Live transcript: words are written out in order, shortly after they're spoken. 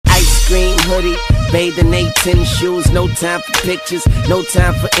sunscreen hoodie, bathing 8 tennis shoes. No time for pictures, no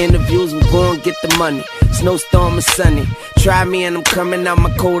time for interviews. We go and get the money. Snowstorm or sunny. Try me and I'm coming out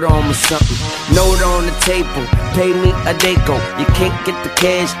my coat on or something. Note on the table, pay me a day go. You can't get the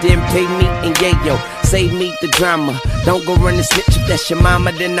cash, then pay me and yayo. Save me the drama. Don't go run and snitch if that's your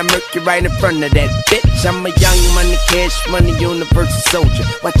mama, then I murk you right in front of that bitch. I'm a young money, cash money, universal soldier.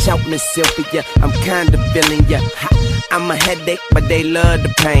 Watch out, Miss Sylvia, I'm kinda feeling ya. I'm a headache, but they love the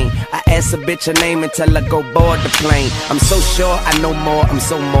pain. I ask a bitch her name until I go board the plane. I'm so sure I know more, I'm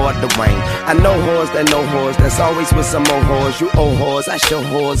so more Dwayne. I know whores that know whores, that's always with some more whores. You old whores, I show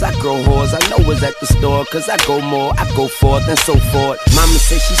whores, I grow whores. I know it's at the store, cause I go more, I go forth and so forth. Mama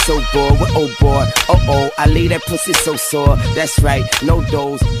says she's so bored with old boy. Oh, I leave that pussy so sore. That's right, no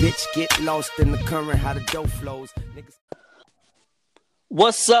doze. Bitch get lost in the current, how the dough flows. Niggas.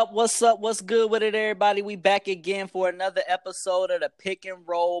 What's up? What's good with it, everybody? We back again for another episode of the Pick and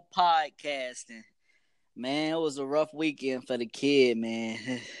Roll Podcasting. Man, it was a rough weekend for the kid,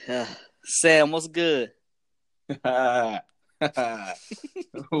 man. Sam, what's good?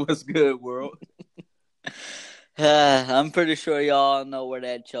 What's good, world? I'm pretty sure y'all know where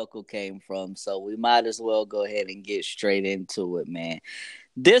that chuckle came from, so we might as well go ahead and get straight into it, man.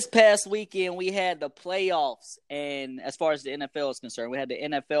 This past weekend, we had the playoffs, and as far as the NFL is concerned, we had the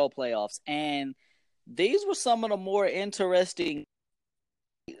NFL playoffs, and these were some of the more interesting,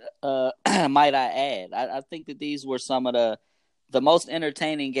 might I add. I think that these were some of the most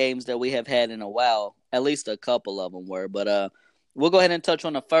entertaining games that we have had in a while. At least a couple of them were, but we'll go ahead and touch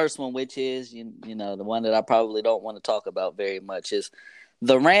on the first one, which is, you know, the one that I probably don't want to talk about very much is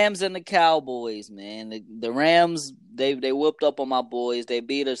the Rams and the Cowboys, man. The Rams, they whooped up on my boys. They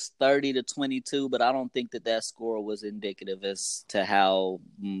beat us 30-22, but I don't think that score was indicative as to how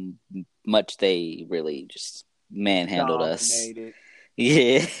much they really just manhandled us.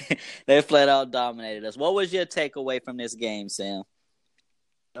 Yeah, they flat out dominated us. What was your takeaway from this game, Sam?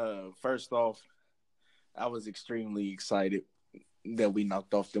 First off, I was extremely excited that we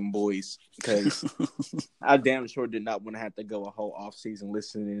knocked off them boys because I damn sure did not want to have to go a whole off season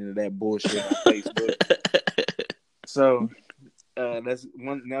listening to that bullshit on Facebook. So that's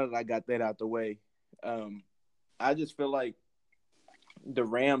one. Now that I got that out the way, I just feel like the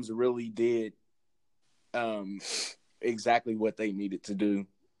Rams really did exactly what they needed to do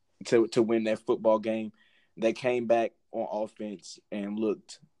to win that football game. They came back on offense and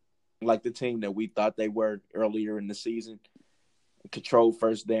looked like the team that we thought they were earlier in the season. Controlled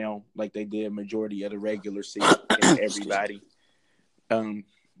first down like they did majority of the regular season against everybody.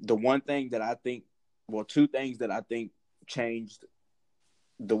 The one thing that I think, well, two things that I think changed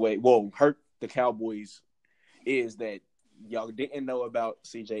the way, hurt the Cowboys is that y'all didn't know about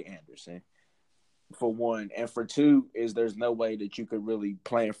C.J. Anderson, for one. And for two is there's no way that you could really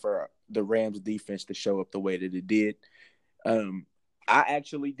plan for the Rams defense to show up the way that it did. I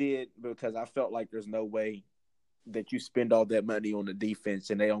actually did because I felt like there's no way that you spend all that money on the defense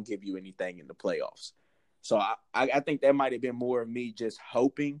and they don't give you anything in the playoffs. So I think that might have been more of me just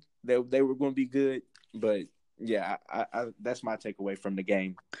hoping that they were going to be good. But, yeah, I that's my takeaway from the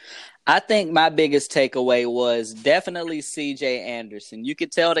game. I think my biggest takeaway was definitely C.J. Anderson. You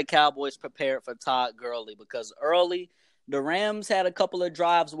could tell the Cowboys prepared for Todd Gurley because early the Rams had a couple of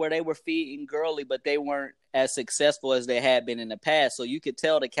drives where they were feeding Gurley, but they weren't as successful as they had been in the past. So you could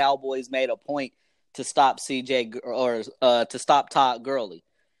tell the Cowboys made a point to stop CJ or to stop Todd Gurley.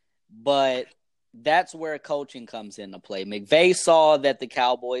 But that's where coaching comes into play. McVay saw that the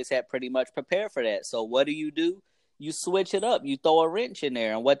Cowboys had pretty much prepared for that. So what do? You switch it up. You throw a wrench in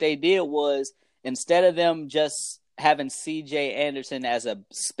there. And what they did was instead of them just having C.J. Anderson as a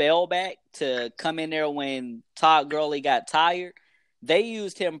spellback to come in there when Todd Gurley got tired, they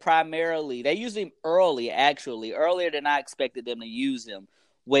used him primarily. They used him early, actually, earlier than I expected them to use him,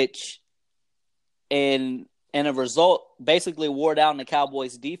 which – and a result basically wore down the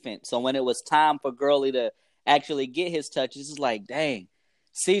Cowboys' defense. So when it was time for Gurley to actually get his touches, it's like, dang,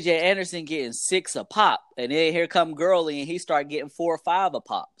 C.J. Anderson getting 6 a pop. And then here come Gurley, and he started getting 4 or 5 a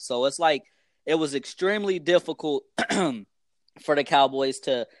pop. So it's like it was extremely difficult for the Cowboys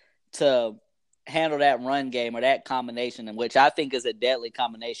to handle that run game or that combination, in which I think is a deadly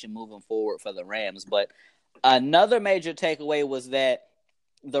combination moving forward for the Rams. But another major takeaway was that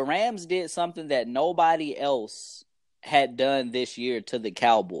the Rams did something that nobody else had done this year to the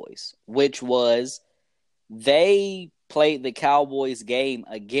Cowboys, which was they played the Cowboys game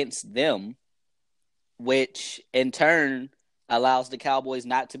against them, which in turn allows the Cowboys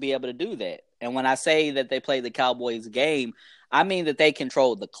not to be able to do that. And when I say that they played the Cowboys game, I mean that they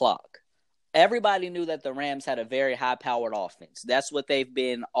controlled the clock. everybody knew that the Rams had a very high-powered offense. That's what they've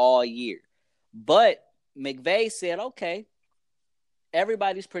been all year. But McVay said, okay,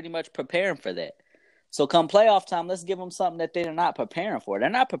 everybody's pretty much preparing for that. So come playoff time, let's give them something that they're not preparing for. They're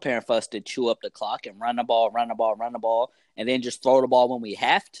not preparing for us to chew up the clock and run the ball, and then just throw the ball when we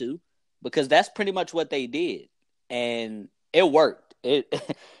have to, because that's pretty much what they did. And it worked. It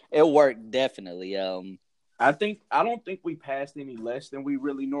worked, definitely. I don't think we passed any less than we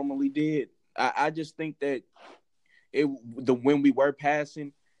really normally did. I just think that when we were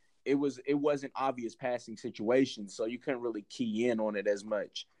passing, it wasn't obvious passing situations, so you couldn't really key in on it as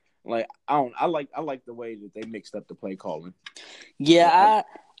much. Like I like the way that they mixed up the play calling. Yeah,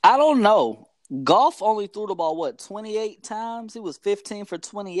 I don't know. Goff only threw the ball 28 times. He was 15 for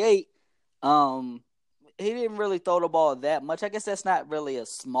 28. He didn't really throw the ball that much. I guess that's not really a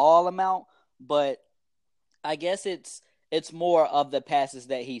small amount, but I guess it's more of the passes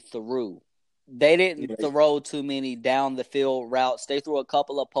that he threw. They didn't throw too many down the field routes. They threw a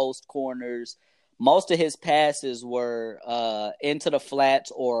couple of post corners. Most of his passes were into the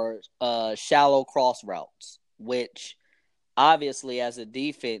flats or shallow cross routes, which obviously as a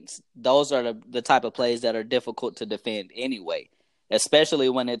defense, those are the type of plays that are difficult to defend anyway, especially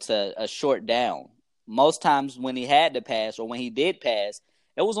when it's a short down. Most times when he had to pass or when he did pass,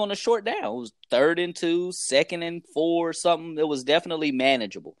 it was on a short down. It was 3rd and 2, 2nd and 4, something. It was definitely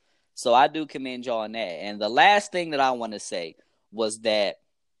manageable. So I do commend y'all on that. And the last thing that I want to say was that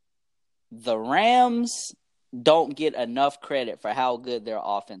the Rams don't get enough credit for how good their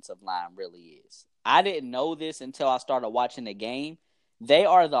offensive line really is. I didn't know this until I started watching the game. They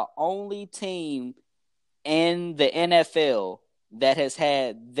are the only team in the NFL that has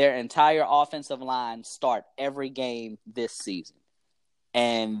had their entire offensive line start every game this season.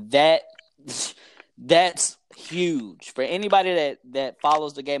 And that's huge. For anybody that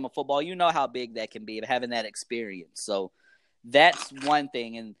follows the game of football, you know how big that can be, having that experience. So that's one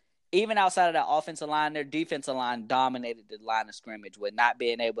thing. And even outside of that offensive line, their defensive line dominated the line of scrimmage with not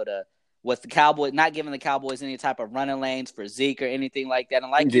being able to, with the Cowboys, not giving the Cowboys any type of running lanes for Zeke or anything like that.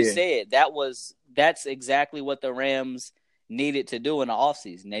 And like you said, that's exactly what the Rams needed to do in the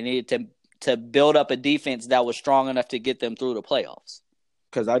offseason. They needed to build up a defense that was strong enough to get them through the playoffs.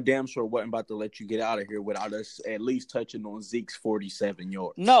 Because I damn sure wasn't about to let you get out of here without us at least touching on Zeke's 47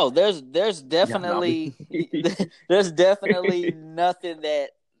 yards. No, there's definitely there's definitely nothing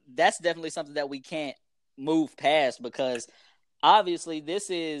that's definitely something that we can't move past, because obviously this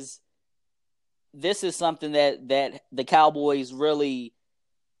is something that the Cowboys we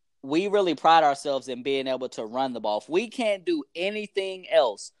really pride ourselves in being able to run the ball. If we can't do anything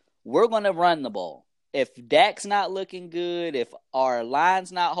else, we're going to run the ball. If Dak's not looking good, if our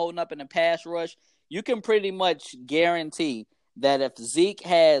line's not holding up in the pass rush, you can pretty much guarantee that if Zeke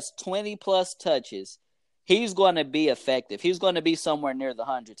has 20-plus touches, he's going to be effective. He's going to be somewhere near the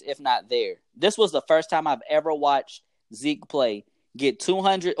hundreds, if not there. This was the first time I've ever watched Zeke play get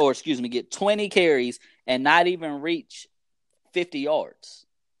 20 carries and not even reach 50 yards.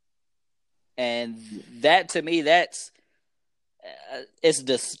 And that, to me, it's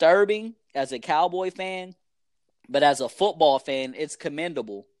disturbing as a Cowboy fan, but as a football fan, it's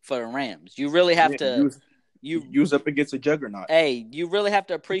commendable for the Rams. You really have to use up against a juggernaut. Hey, you really have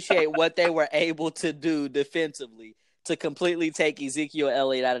to appreciate what they were able to do defensively to completely take Ezekiel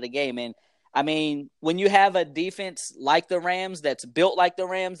Elliott out of the game. And I mean, when you have a defense like the Rams that's built like the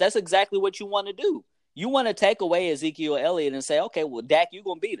Rams, that's exactly what you want to do. You want to take away Ezekiel Elliott and say, okay, well, Dak, you're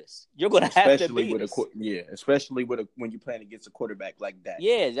going to beat us. You're going to have to beat us. Especially when you're playing against a quarterback like Dak.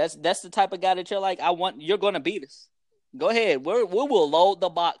 Yeah, that's the type of guy that you're like, you're going to beat us. Go ahead. We will load the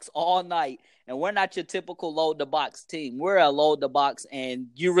box all night, and we're not your typical load the box team. We're a load the box, and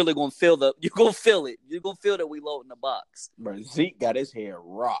you're really going to feel it. You're going to feel that we load in the box. Bro, Zeke got his hair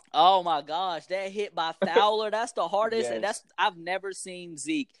rocked. Oh, my gosh. That hit by Fowler, that's the hardest. Yes. And I've never seen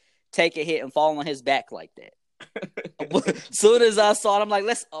Zeke take a hit and fall on his back like that. Soon as I saw it, I'm like,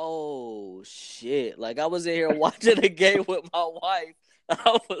 oh shit. Like, I was in here watching a game with my wife.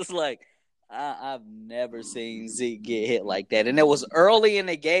 I was like, I've never seen Zeke get hit like that. And it was early in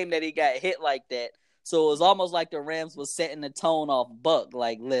the game that he got hit like that. So it was almost like the Rams was setting the tone off Buck.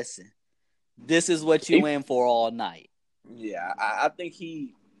 Like, listen, this is what you in for all night. Yeah, I think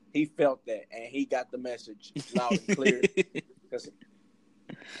he felt that, and he got the message loud and clear. Because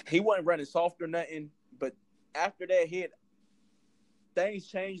he wasn't running soft or nothing, but after that hit, things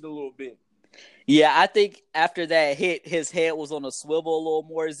changed a little bit. Yeah, I think after that hit, his head was on a swivel a little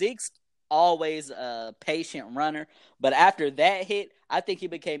more. Zeke's always a patient runner, but after that hit, I think he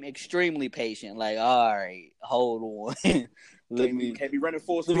became extremely patient. Like, all right, hold on. Can't be running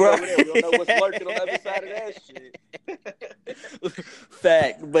full speed over there. We don't know what's lurking on the other side of that shit.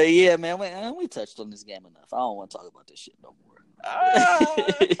 Fact. But yeah, man, we touched on this game enough. I don't want to talk about this shit no more.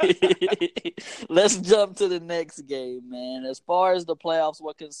 Let's jump to the next game, man. As far as the playoffs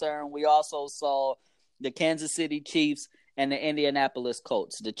were concerned, we also saw the Kansas City Chiefs and the Indianapolis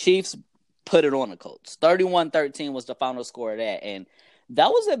Colts. The Chiefs put it on the Colts. 31-13 was the final score of that. And that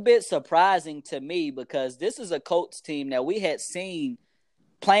was a bit surprising to me because this is a Colts team that we had seen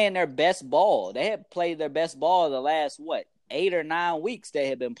playing their best ball. They had played their best ball the last, 8 or 9 weeks they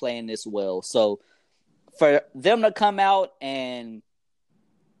had been playing this well. So for them to come out and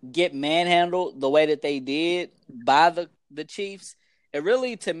get manhandled the way that they did by the Chiefs, it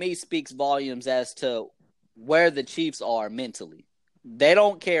really, to me, speaks volumes as to where the Chiefs are mentally. They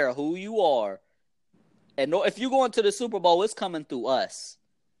don't care who you are. And if you go into the Super Bowl, it's coming through us.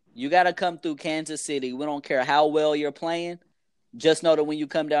 You got to come through Kansas City. We don't care how well you're playing. Just know that when you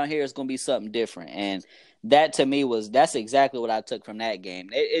come down here, it's going to be something different. And that, to me, that's exactly what I took from that game.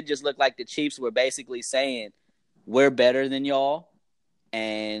 It just looked like the Chiefs were basically saying, we're better than y'all,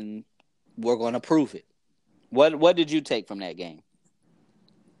 and we're going to prove it. What did you take from that game?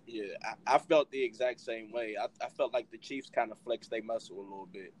 Yeah, I felt the exact same way. I felt like the Chiefs kind of flexed their muscle a little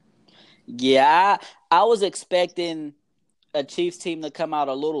bit. Yeah, I was expecting a Chiefs team to come out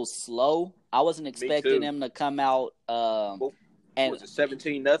a little slow. I wasn't expecting them to come out and was it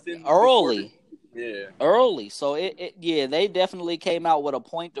 17-0 early. Yeah, early. So they definitely came out with a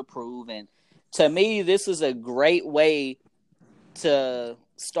point to prove. And to me, this is a great way to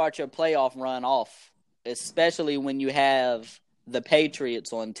start your playoff run off, especially when you have the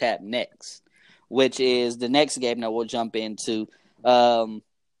Patriots on tap next, which is the next game that we'll jump into.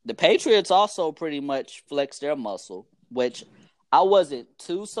 The Patriots also pretty much flexed their muscle, which I wasn't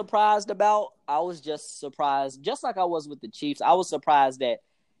too surprised about. I was just surprised, just like I was with the Chiefs. I was surprised at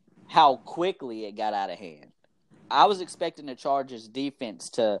how quickly it got out of hand. I was expecting the Chargers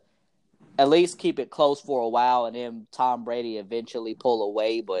defense to at least keep it close for a while and then Tom Brady eventually pull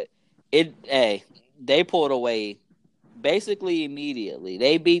away, but they pulled away basically immediately.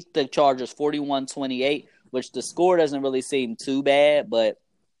 They beat the Chargers 41-28, which the score doesn't really seem too bad, but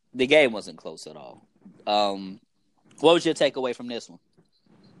the game wasn't close at all. What was your takeaway from this one?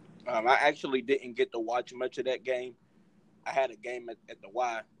 I actually didn't get to watch much of that game. I had a game at the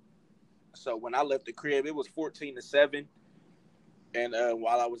Y. So when I left the crib, it was 14-7. And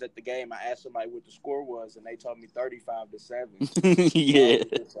while I was at the game, I asked somebody what the score was, and they told me 35-7. Yeah. So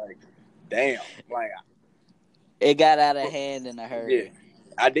it's like, damn. Like, it got out of hand in a hurry. Yeah.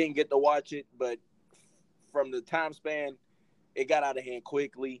 I didn't get to watch it, but from the time span, it got out of hand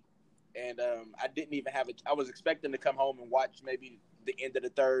quickly. And I didn't even have it. I was expecting to come home and watch maybe the end of the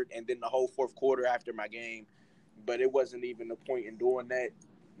third and then the whole fourth quarter after my game. But it wasn't even the point in doing that.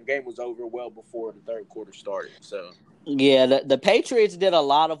 The game was over well before the third quarter started. So yeah, the Patriots did a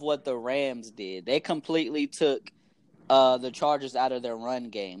lot of what the Rams did. They completely took the Chargers out of their run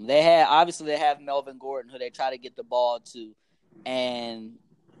game. They have Melvin Gordon, who they try to get the ball to, and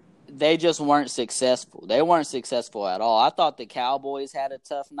they just weren't successful. They weren't successful at all. I thought the Cowboys had a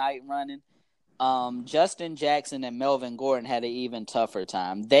tough night running. Justin Jackson and Melvin Gordon had an even tougher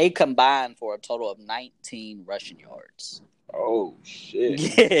time. They combined for a total of 19 rushing yards. Oh,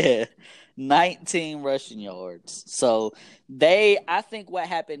 shit. Yeah, 19 rushing yards. So I think what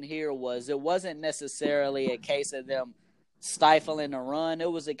happened here was it wasn't necessarily a case of them stifling a run.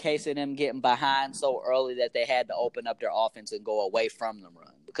 It was a case of them getting behind so early that they had to open up their offense and go away from the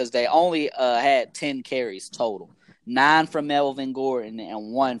run because they only had 10 carries total. 9 from Melvin Gordon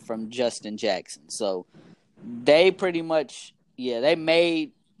and 1 from Justin Jackson. So they pretty much, they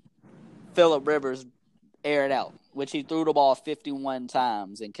made Phillip Rivers air it out, which he threw the ball 51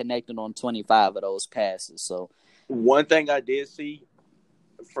 times and connected on 25 of those passes. So one thing I did see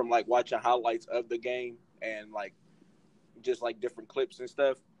from like watching highlights of the game and like just like different clips and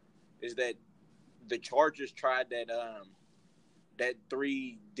stuff is that the Chargers tried that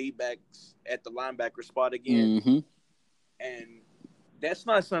 3 D-backs at the linebacker spot again. Mm-hmm. And that's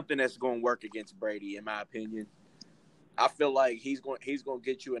not something that's going to work against Brady, in my opinion. I feel like he's going to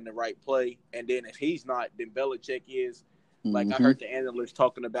get you in the right play, and then if he's not, then Belichick is. Like I heard the analysts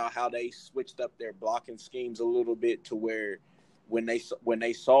talking about how they switched up their blocking schemes a little bit to where when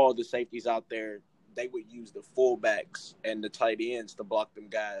they saw the safeties out there, they would use the fullbacks and the tight ends to block them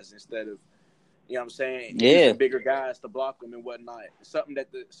guys instead of You know what I'm saying? Yeah. Using bigger guys to block them and whatnot. Something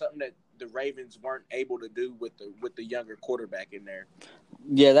that the Ravens weren't able to do with the younger quarterback in there.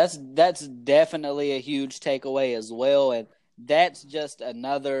 Yeah, that's definitely a huge takeaway as well, and that's just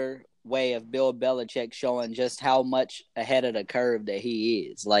another way of Bill Belichick showing just how much ahead of the curve that he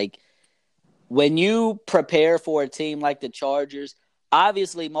is. Like, when you prepare for a team like the Chargers,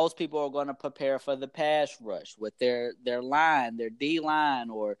 obviously most people are going to prepare for the pass rush with their line, their D line,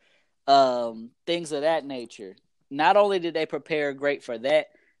 or things of that nature. Not only did they prepare great for that,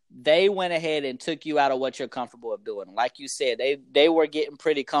 they went ahead and took you out of what you're comfortable with doing. Like you said, they were getting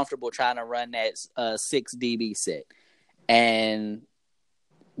pretty comfortable trying to run that 6 DB set. And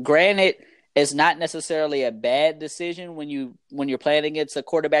granted, it's not necessarily a bad decision when you're playing against a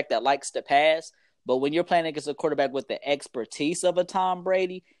quarterback that likes to pass, but when you're playing against a quarterback with the expertise of a Tom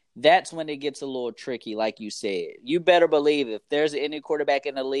Brady, that's when it gets a little tricky, like you said. You better believe if there's any quarterback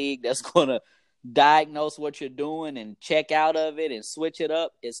in the league that's going to diagnose what you're doing and check out of it and switch it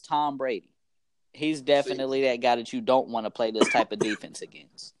up, it's Tom Brady. He's definitely that guy that you don't want to play this type of defense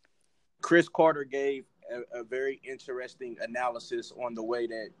against. Chris Carter gave a very interesting analysis on the way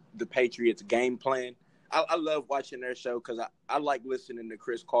that the Patriots game plan. I love watching their show because I like listening to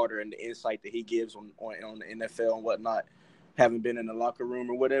Chris Carter and the insight that he gives on the NFL and whatnot, having been in the locker room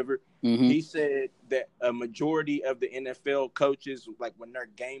or whatever. Mm-hmm. He said that a majority of the NFL coaches, like when they're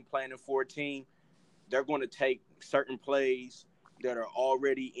game planning for a team, they're going to take certain plays that are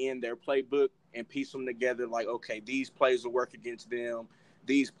already in their playbook and piece them together like, okay, these plays will work against them.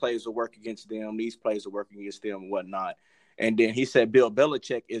 These plays will work against them. These plays will work against them and whatnot. And then he said Bill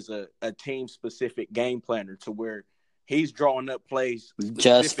Belichick is a team-specific game planner to where he's drawing up plays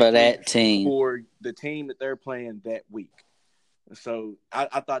just for that team, for the team that they're playing that week. So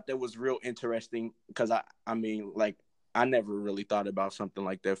I thought that was real interesting because, I mean, like, I never really thought about something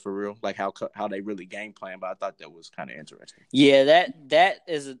like that for real, like how they really game plan, but I thought that was kind of interesting. Yeah, that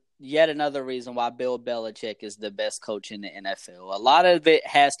is yet another reason why Bill Belichick is the best coach in the NFL. A lot of it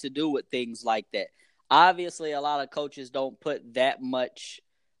has to do with things like that. Obviously, a lot of coaches don't put that much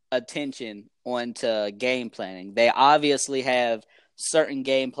attention onto game planning. They obviously have certain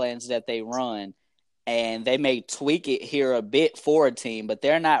game plans that they run, and they may tweak it here a bit for a team, but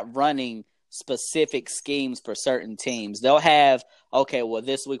they're not running specific schemes for certain teams. They'll have, okay, well,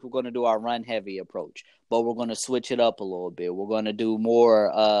 this week we're going to do our run-heavy approach, but we're going to switch it up a little bit. We're going to do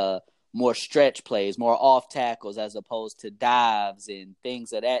more stretch plays, more off tackles as opposed to dives and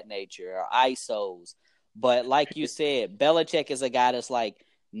things of that nature, or ISOs. But like you said, Belichick is a guy that's like,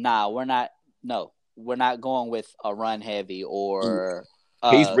 nah, we're not going with a run-heavy or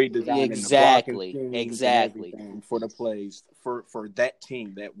he's redesigning exactly for the plays for that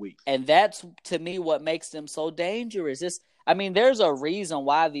team that week. And that's, to me, what makes them so dangerous. There's a reason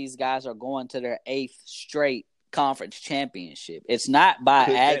why these guys are going to their 8th straight conference championship. It's not by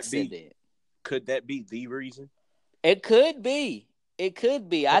accident. Could that be the reason? It could be.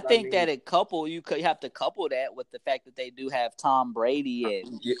 I think that you have to couple that with the fact that they do have Tom Brady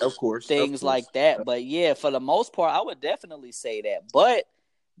and of course, things like that. But yeah, for the most part, I would definitely say that. But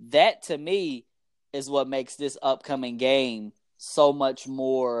that, to me, is what makes this upcoming game so much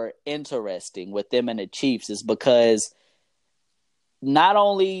more interesting with them and the Chiefs, is because not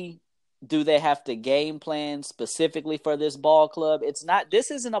only do they have to game plan specifically for this ball club,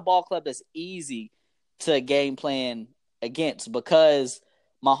 this isn't a ball club that's easy to game plan against, because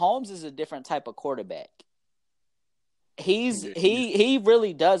Mahomes is a different type of quarterback. He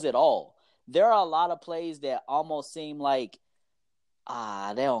really does it all. There are a lot of plays that almost seem like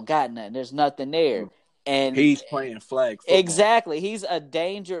they don't got nothing. There's nothing there. And he's playing flag football. Exactly. He's a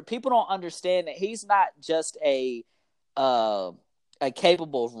danger. People don't understand that he's not just a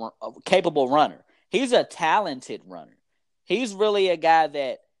capable runner. He's a talented runner. He's really a guy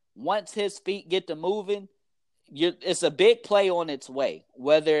that once his feet get to moving, it's a big play on its way,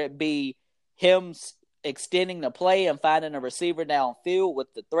 whether it be him extending the play and finding a receiver downfield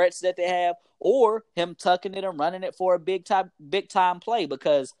with the threats that they have, or him tucking it and running it for a big time play.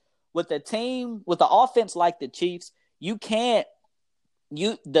 Because with the offense like the Chiefs, the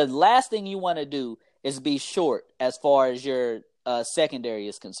last thing you want to do is be short as far as your secondary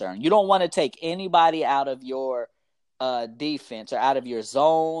is concerned. You don't want to take anybody out of your defense or out of your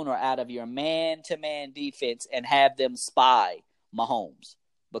zone or out of your man-to-man defense and have them spy Mahomes,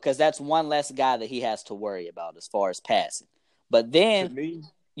 because that's one less guy that he has to worry about as far as passing. But then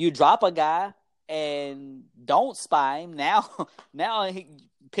you drop a guy and don't spy him. Now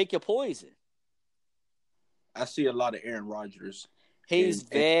pick your poison. I see a lot of Aaron Rodgers He's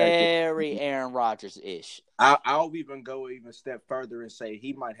very Aaron Rodgers-ish. I'll even go a step further and say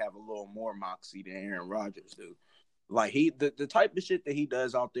he might have a little more moxie than Aaron Rodgers do. Like the type of shit that he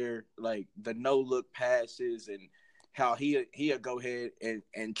does out there, like the no look passes and how he'll go ahead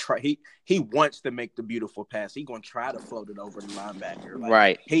and try. He wants to make the beautiful pass. He gonna try to float it over the linebacker. Like,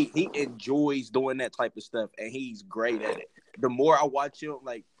 right. He enjoys doing that type of stuff, and he's great at it. The more I watch him,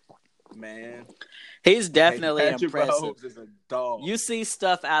 like, man, he's definitely Patrick impressive. Mahomes is a dog. You see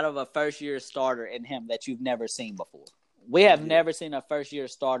stuff out of a first-year starter in him that you've never seen before. We have never seen a first-year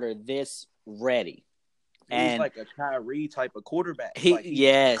starter this ready. He's like a Kyrie type of quarterback.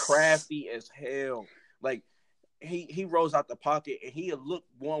 He's crafty as hell. Like, he rolls out the pocket and he'll look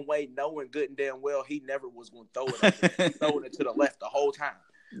one way, knowing good and damn well he never was going to throw it up there. He's throwing it to the left the whole time.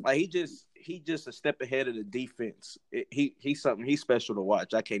 Like, he just a step ahead of the defense. He's something. He's special to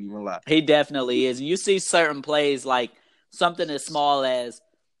watch. I can't even lie. He definitely is. And you see certain plays, like something as small as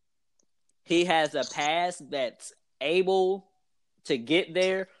he has a pass that's able to get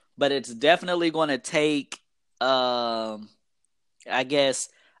there, but it's definitely going to take, I guess,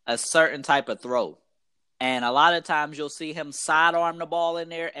 a certain type of throw. And a lot of times you'll see him sidearm the ball in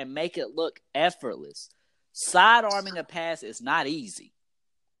there and make it look effortless. Sidearming a pass is not easy.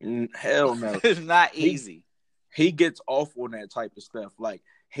 Hell no. It's not easy. He gets off on that type of stuff. Like,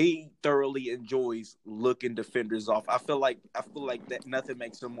 he thoroughly enjoys looking defenders off. I feel like that nothing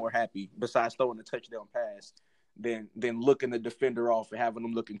makes him more happy besides throwing a touchdown pass than looking the defender off and having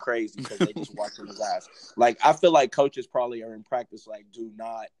them looking crazy because they just watching his eyes. Like, I feel like coaches probably are in practice like, do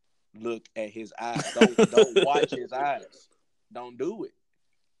not look at his eyes. Don't watch his eyes. Don't do it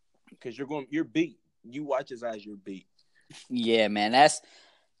because you're beat. You watch his eyes, you're beat. Yeah, man.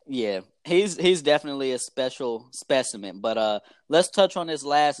 He's definitely a special specimen. But let's touch on this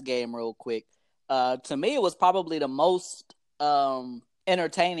last game real quick. To me, it was probably the most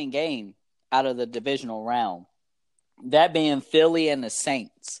entertaining game out of the divisional round. That being Philly and the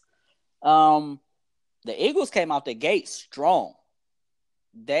Saints. The Eagles came out the gate strong.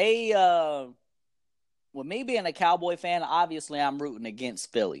 They, with me being a Cowboy fan, obviously I'm rooting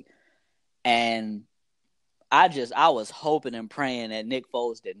against Philly. And I was hoping and praying that Nick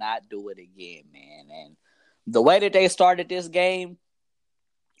Foles did not do it again, man. And the way that they started this game,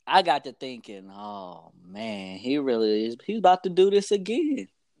 I got to thinking, oh, man, he really is. He's about to do this again.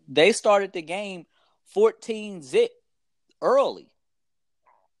 They started the game 14-0 early.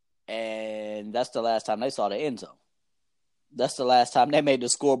 And that's the last time they saw the end zone. That's the last time they made the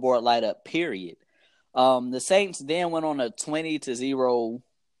scoreboard light up, period. The Saints then went on a 20-0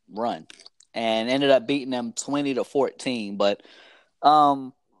 run and ended up beating them 20-14. But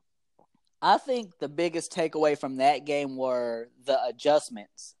I think the biggest takeaway from that game were the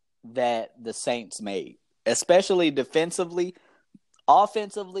adjustments that the Saints made, especially defensively.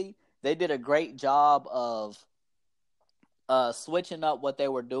 Offensively, they did a great job of switching up what they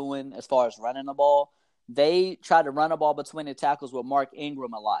were doing as far as running the ball. They tried to run the ball between the tackles with Mark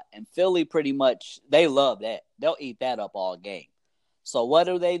Ingram a lot. And Philly pretty much, they love that. They'll eat that up all game. So what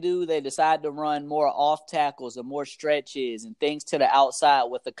do? They decide to run more off tackles and more stretches and things to the outside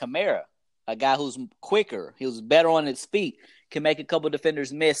with the Kamara, a guy who's quicker. He was better on his feet, can make a couple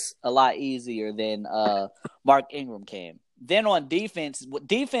defenders miss a lot easier than Mark Ingram can. Then on defense,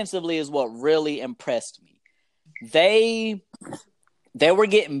 defensively is what really impressed me. They were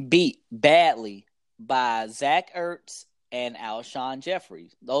getting beat badly by Zach Ertz and Alshon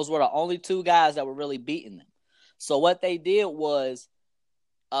Jeffrey. Those were the only two guys that were really beating them. So what they did was,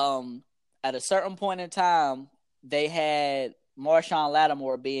 at a certain point in time, they had Marshawn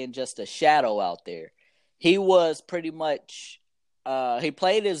Lattimore being just a shadow out there. He was pretty much he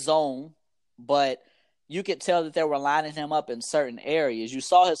played his zone, but you could tell that they were lining him up in certain areas. You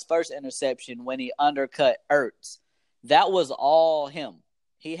saw his first interception when he undercut Ertz. That was all him.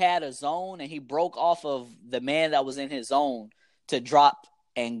 He had a zone, and he broke off of the man that was in his zone to drop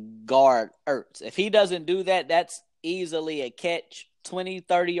and guard Ertz. If he doesn't do that, that's easily a catch, 20,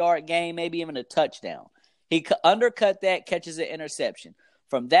 30-yard game, maybe even a touchdown. He undercut that, catches an interception.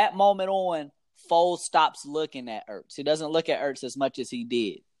 From that moment on, Foles stops looking at Ertz. He doesn't look at Ertz as much as he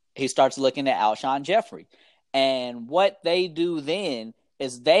did. He starts looking at Alshon Jeffrey. And what they do then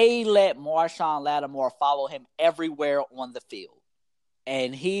is they let Marshawn Lattimore follow him everywhere on the field.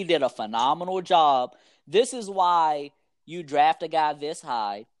 And he did a phenomenal job. This is why you draft a guy this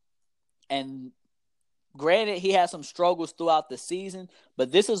high. And granted, he has some struggles throughout the season,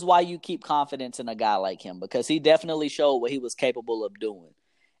 but this is why you keep confidence in a guy like him, because he definitely showed what he was capable of doing.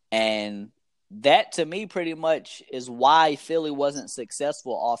 And that, to me, pretty much is why Philly wasn't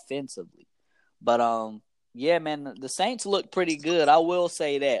successful offensively. But Yeah, man, the Saints look pretty good. I will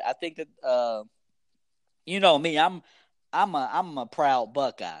say that. I think that you know me, I'm a proud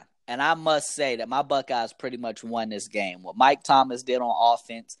Buckeye, and I must say that my Buckeyes pretty much won this game. What Mike Thomas did on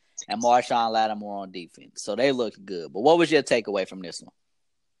offense and Marshawn Lattimore on defense, so they look good. But what was your takeaway from this one?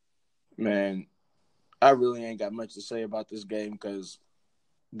 Man, I really ain't got much to say about this game because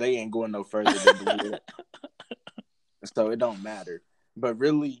they ain't going no further than the wood. So it don't matter. But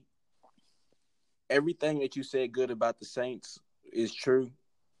really, everything that you said good about the Saints is true.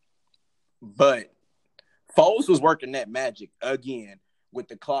 But Foles was working that magic again with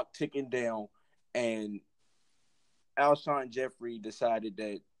the clock ticking down, and Alshon Jeffrey decided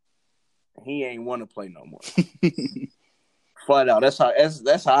that he ain't want to play no more. Flat out. That's how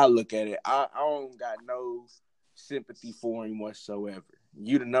I look at it. I don't got no sympathy for him whatsoever.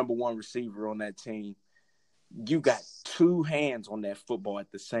 You the number one receiver on that team. You got two hands on that football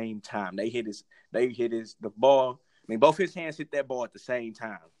at the same time. They hit the ball. I mean, both his hands hit that ball at the same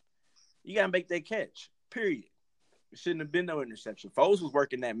time. You gotta make that catch. Period. It shouldn't have been no interception. Foles was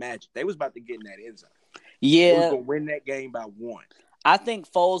working that magic. They was about to get in that end zone. They was gonna win that game by 1. I think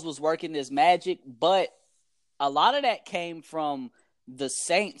Foles was working his magic, but a lot of that came from the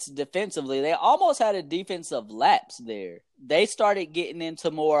Saints defensively. They almost had a defensive lapse there. They started getting into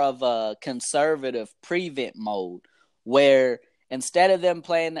more of a conservative prevent mode where instead of them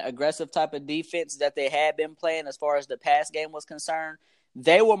playing the aggressive type of defense that they had been playing as far as the pass game was concerned,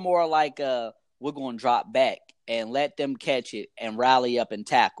 they were more like we're going to drop back and let them catch it and rally up and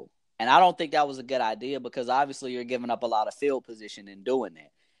tackle. And I don't think that was a good idea because obviously you're giving up a lot of field position in doing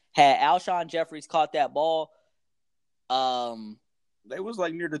that. Had Alshon Jeffries caught that ball, they was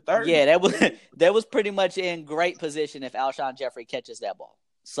like near the 30. Yeah, that was pretty much in great position if Alshon Jeffrey catches that ball.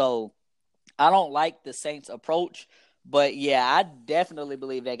 So I don't like the Saints' approach, but yeah, I definitely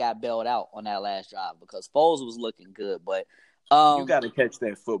believe they got bailed out on that last drive because Foles was looking good. But you got to catch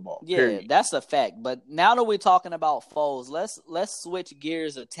that football. Yeah, period. That's a fact. But now that we're talking about Foles, let's switch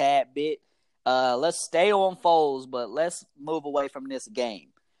gears a tad bit. Let's stay on Foles, but let's move away from this game.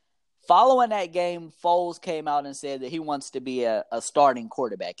 Following that game, Foles came out and said that he wants to be a starting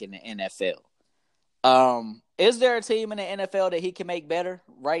quarterback in the NFL. Is there a team in the NFL that he can make better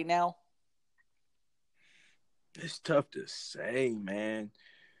right now? It's tough to say, man.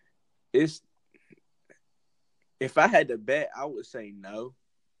 If I had to bet, I would say no.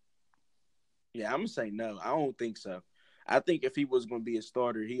 Yeah, I'm going to say no. I don't think so. I think if he was going to be a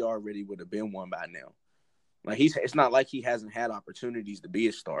starter, he already would have been one by now. Like it's not like he hasn't had opportunities to be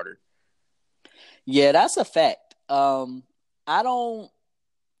a starter. Yeah, that's a fact. I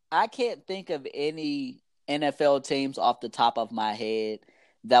can't think of any NFL teams off the top of my head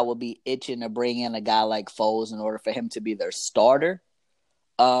that would be itching to bring in a guy like Foles in order for him to be their starter.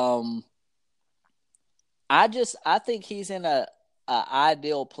 I think he's in a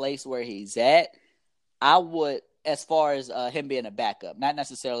ideal place where he's at. I would, as far as him being a backup, not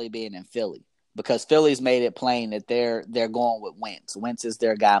necessarily being in Philly. Because Philly's made it plain that they're going with Wentz. Wentz is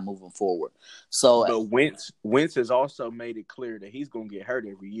their guy moving forward. So, but Wentz has also made it clear that he's going to get hurt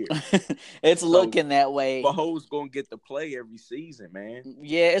every year. It's looking that way. Mahomes going to get to play every season, man.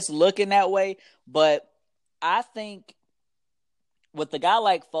 Yeah, it's looking that way. But I think with a guy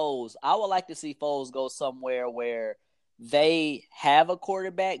like Foles, I would like to see Foles go somewhere where they have a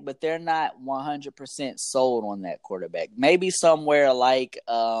quarterback, but they're not 100% sold on that quarterback. Maybe somewhere like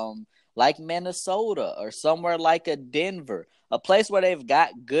Minnesota or somewhere like a Denver, a place where they've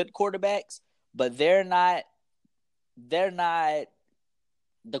got good quarterbacks, but they're not, the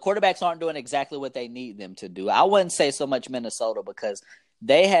quarterbacks aren't doing exactly what they need them to do. I wouldn't say so much Minnesota because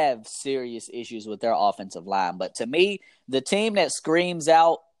they have serious issues with their offensive line. But to me, the team that screams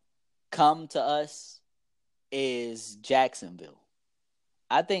out, come to us, is Jacksonville.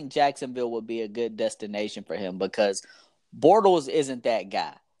 I think Jacksonville would be a good destination for him because Bortles isn't that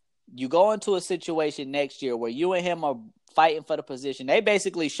guy. You go into a situation next year where you and him are fighting for the position. They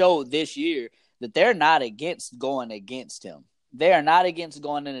basically showed this year that they're not against going against him. They are not against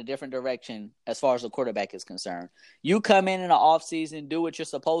going in a different direction as far as the quarterback is concerned. You come in the offseason, do what you're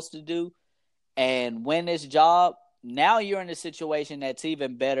supposed to do, and win this job. Now you're in a situation that's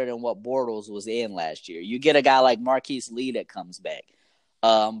even better than what Bortles was in last year. You get a guy like Marquise Lee that comes back.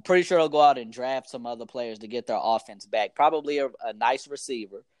 Pretty sure he'll go out and draft some other players to get their offense back. Probably a nice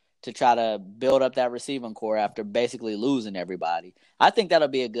receiver to try to build up that receiving core after basically losing everybody. I think that'll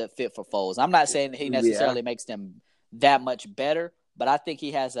be a good fit for Foles. I'm not saying that he necessarily makes them that much better, but I think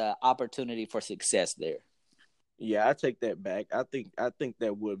he has an opportunity for success there. Yeah, I take that back. I think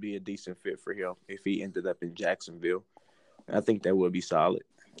that would be a decent fit for him if he ended up in Jacksonville. I think that would be solid.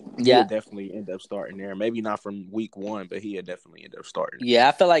 He'll Yeah. definitely end up starting there. Maybe not from week 1, but he'll definitely end up starting. Yeah,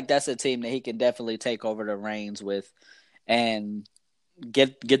 I feel like that's a team that he can definitely take over the reins with and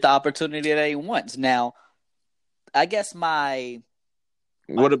get the opportunity that he wants. Now, I guess my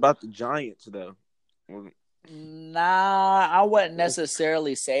What about the Giants, though? nah, I wouldn't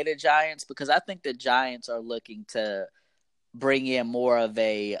necessarily say the Giants because I think the Giants are looking to bring in more of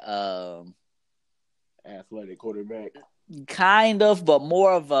a Athletic quarterback. kind of, but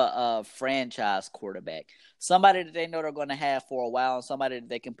more of a franchise quarterback. Somebody that they know they're going to have for a while and somebody that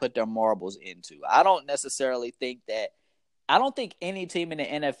they can put their marbles into. I don't think any team in the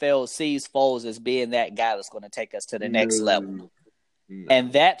NFL sees Foles as being that guy that's going to take us to the next level. No.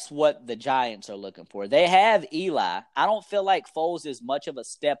 And that's what the Giants are looking for. They have Eli. I don't feel like Foles is much of a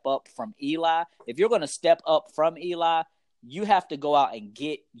step up from Eli. If you're going to step up from Eli, you have to go out and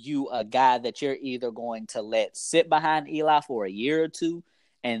get you a guy that you're either going to let sit behind Eli for a year or two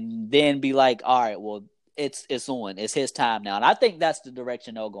and then be like, all right, well, it's on. It's his time now. And I think that's the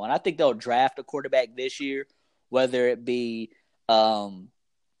direction they'll go. And I think they'll draft a quarterback this year, whether it be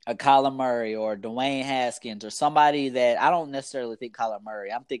a Kyler Murray or Dwayne Haskins or somebody that I don't necessarily think Kyler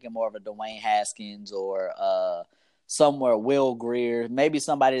Murray. I'm thinking more of a Dwayne Haskins or somewhere Will Greer, maybe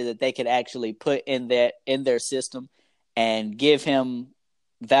somebody that they could actually put in their system and give him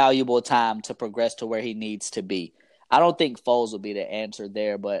valuable time to progress to where he needs to be. I don't think Foles will be the answer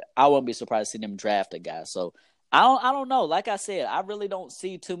there, but I wouldn't be surprised to see them draft a guy. So I don't know. Like I said, I really don't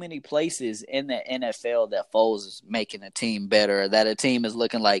see too many places in the NFL that Foles is making a team better, that a team is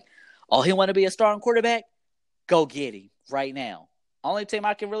looking like, oh, he want to be a starting quarterback? Go get him right now. Only team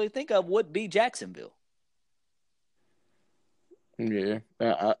I can really think of would be Jacksonville. Yeah,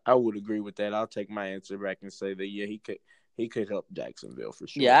 I would agree with that. I'll take my answer back and say that he could help Jacksonville for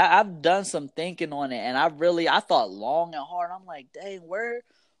sure. Yeah, I've done some thinking on it, and I thought long and hard. I'm like, dang,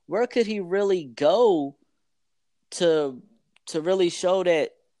 where could he really go to really show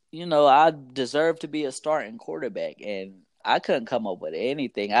that, I deserve to be a starting quarterback? And I couldn't come up with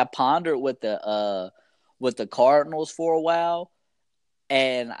anything. I pondered with the Cardinals for a while,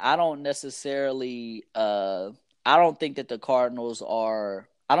 and I don't necessarily I don't think that the Cardinals are.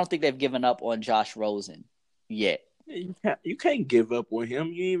 I don't think they've given up on Josh Rosen yet. You can't give up on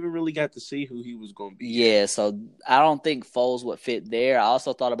him. You even really got to see who he was going to be. Yeah, so I don't think Foles would fit there. I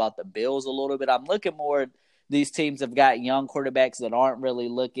also thought about the Bills a little bit. I'm looking more. These teams have got young quarterbacks that aren't really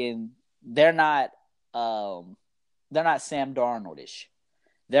looking. They're not Sam Darnoldish.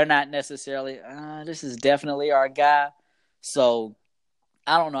 They're not necessarily. This is definitely our guy. So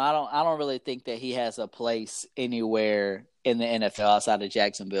I don't know. I don't really think that he has a place anywhere in the NFL outside of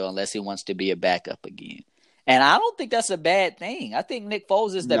Jacksonville unless he wants to be a backup again. And I don't think that's a bad thing. I think Nick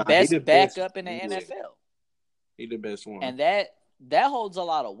Foles is the best backup in the NFL. He's the best one. And that holds a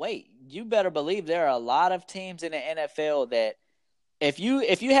lot of weight. You better believe there are a lot of teams in the NFL that if you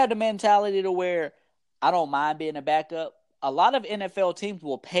had the mentality to where I don't mind being a backup, a lot of NFL teams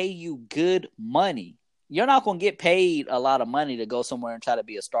will pay you good money. You're not going to get paid a lot of money to go somewhere and try to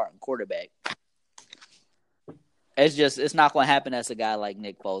be a starting quarterback. It's not going to happen as a guy like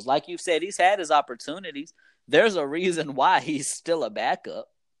Nick Foles. Like you said, he's had his opportunities. There's a reason why he's still a backup.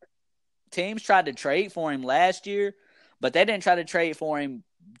 Teams tried to trade for him last year, but they didn't try to trade for him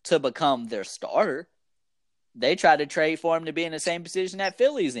to become their starter. They tried to trade for him to be in the same position that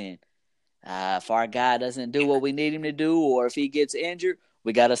Philly's in. If our guy doesn't do what we need him to do, or if he gets injured,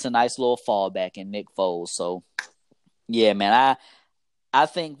 we got us a nice little fallback in Nick Foles. So, yeah, man, I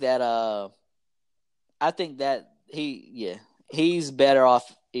think that he's better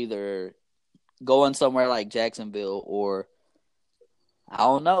off either going somewhere like Jacksonville or, I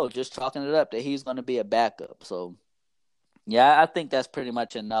don't know, just chalking it up that he's going to be a backup. So, yeah, I think that's pretty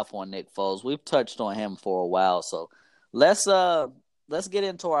much enough on Nick Foles. We've touched on him for a while, so let's get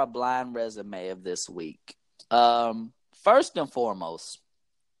into our blind resume of this week. First and foremost,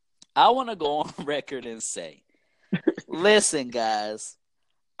 I want to go on record and say, listen, guys,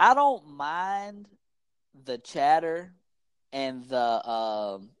 I don't mind the chatter and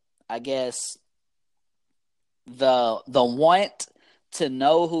the I guess the want to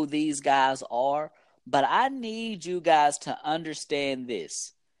know who these guys are, but I need you guys to understand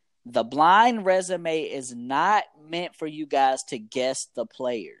this. The blind resume is not meant for you guys to guess the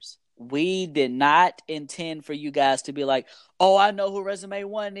players. We did not intend for you guys to be like, oh, I know who resume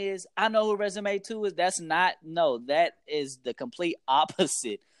 1 is. I know who resume 2 is. That is the complete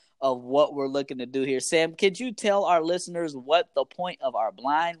opposite of what we're looking to do here. Sam, could you tell our listeners what the point of our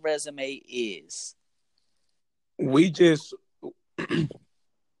blind resume is? We just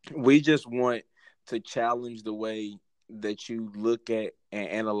want to challenge the way that you look at and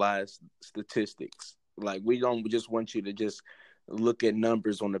analyze statistics. Like, we don't just want you to just look at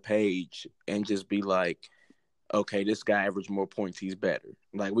numbers on the page and just be like, okay, this guy averaged more points, he's better.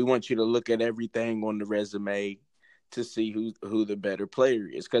 Like, we want you to look at everything on the resume to see who the better player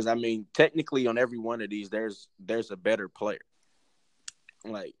is. Because, I mean, technically on every one of these, there's a better player.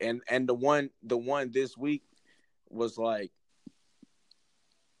 Like, and the one this week was like,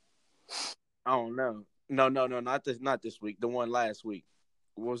 I don't know. No, not this week. The one last week.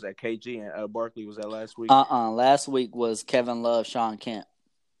 What was that? KG and Barkley, was that last week? Last week was Kevin Love, Sean Kemp.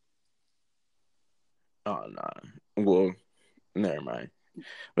 Oh, nah. Well, never mind.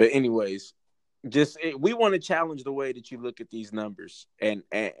 But anyways, we want to challenge the way that you look at these numbers, and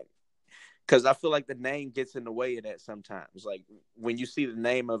because I feel like the name gets in the way of that sometimes. Like, when you see the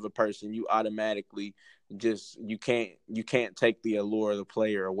name of a person, you automatically just you can't take the allure of the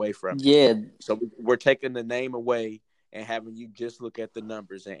player away from it. Yeah. So we're taking the name away and having you just look at the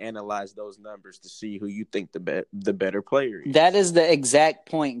numbers and analyze those numbers to see who you think the better player is. That is the exact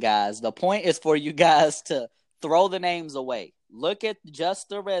point, guys. The point is for you guys to throw the names away. Look at just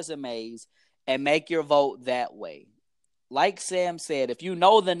the resumes and make your vote that way. Like Sam said, if you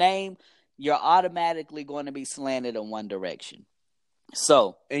know the name, you're automatically going to be slanted in one direction.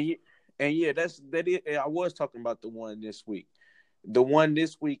 So, and yeah, that is, I was talking about the one this week. The one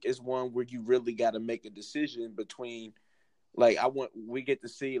this week is one where you really got to make a decision between, like, we get to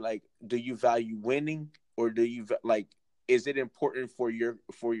see, like, do you value winning, or do you, like, is it important for your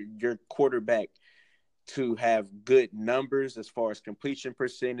quarterback to have good numbers as far as completion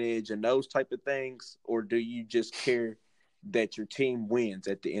percentage and those type of things, or do you just care that your team wins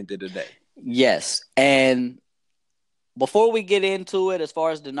at the end of the day? Yes. And before we get into it, as far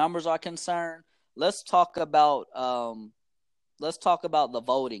as the numbers are concerned, let's talk about the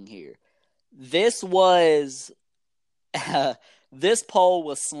voting here. This poll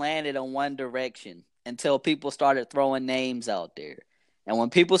was slanted in one direction until people started throwing names out there. And when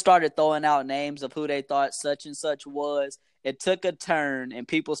people started throwing out names of who they thought such and such was, it took a turn and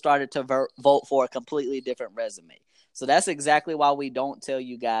people started to vote for a completely different resume. So that's exactly why we don't tell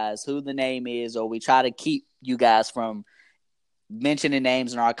you guys who the name is, or we try to keep you guys from mentioning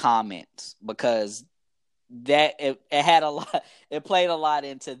names in our comments, because it played a lot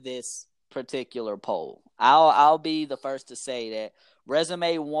into this particular poll. I'll be the first to say that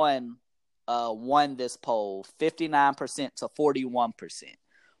Resume 1 won this poll 59% to 41%.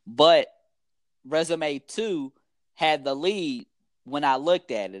 But Resume 2 had the lead when I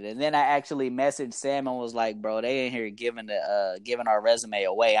looked at it. And then I actually messaged Sam and was like, bro, they in here giving our resume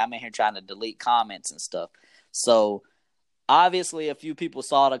away. I'm in here trying to delete comments and stuff. So obviously a few people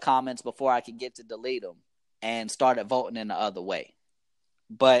saw the comments before I could get to delete them and started voting in the other way.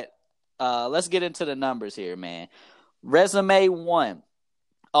 But let's get into the numbers here, man. Resume 1.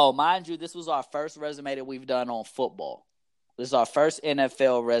 Oh, mind you, this was our first resume that we've done on football. This is our first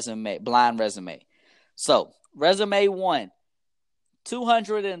NFL resume, blind resume. So, Resume 1,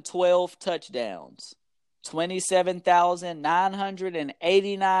 212 touchdowns,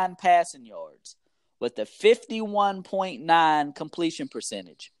 27,989 passing yards, with a 51.9 completion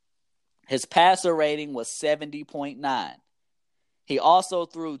percentage. His passer rating was 70.9. He also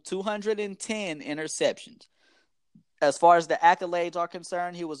threw 210 interceptions. As far as the accolades are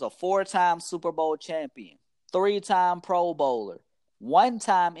concerned, he was a 4-time Super Bowl champion, 3-time Pro Bowler,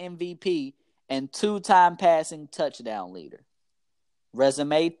 1-time MVP, and 2-time passing touchdown leader.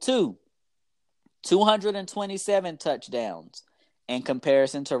 Resume 2, 227 touchdowns, in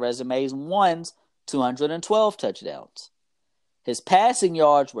comparison to Resume 1's 212 touchdowns. His passing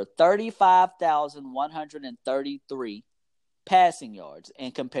yards were 35,133 passing yards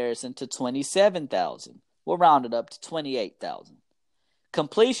in comparison to 27,000. We'll round it up to 28,000.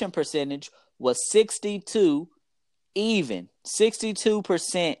 Completion percentage was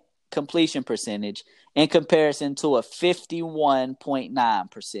 62% completion percentage in comparison to a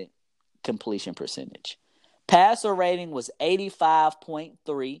 51.9% completion percentage. Passer rating was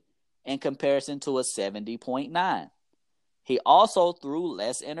 85.3 in comparison to a 70.9. He also threw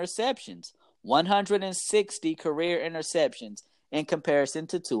less interceptions, 160 career interceptions in comparison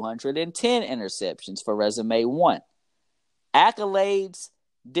to 210 interceptions for Resume 1. Accolades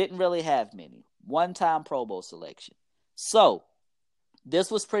didn't really have many. 1-time Pro Bowl selection. So,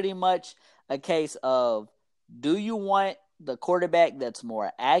 this was pretty much a case of, do you want the quarterback that's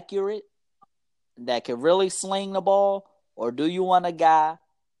more accurate, that can really sling the ball, or do you want a guy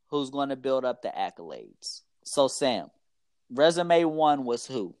who's going to build up the accolades? So, Sam, Resume 1 was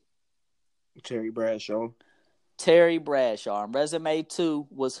who? Terry Bradshaw. Terry Bradshaw. And Resume 2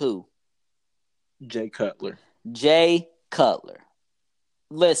 was who? Jay Cutler. Jay Cutler.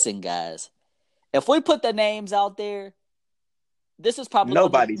 Listen, guys, if we put the names out there, this is probably only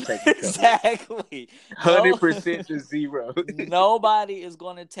Nobody's taking Cutler. exactly 100% to 0. Nobody is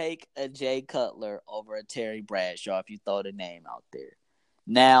going to take a Jay Cutler over a Terry Bradshaw if you throw the name out there.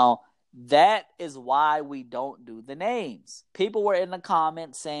 Now, that is why we don't do the names. People were in the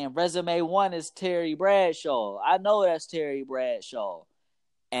comments saying resume 1 is Terry Bradshaw. I know that's Terry Bradshaw.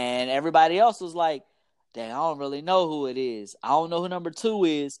 And everybody else was like, dang, I don't really know who it is. I don't know who number 2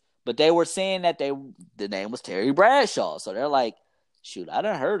 is. But they were saying that the name was Terry Bradshaw. So they're like, shoot, I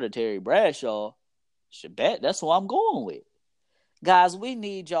done heard of Terry Bradshaw. Should bet that's who I'm going with. Guys, we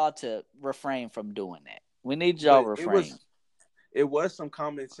need y'all to refrain from doing that. We need y'all to refrain. It was some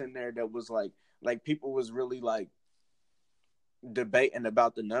comments in there that was like people was really like debating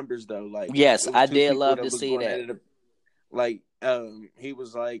about the numbers though. Like, yes, I did love to see that. Like, he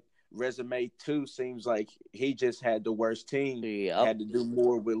was like, resume 2 seems like he just had the worst team. Yep. Had to do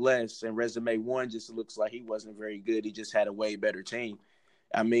more with less, and resume 1 just looks like he wasn't very good. He just had a way better team.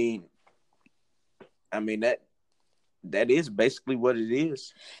 I mean that is basically what it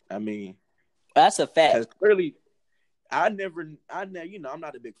is. I mean, that's a fact. Because clearly, I never, you know, I'm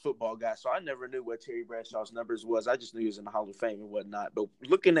not a big football guy, so I never knew what Terry Bradshaw's numbers was. I just knew he was in the Hall of Fame and whatnot. But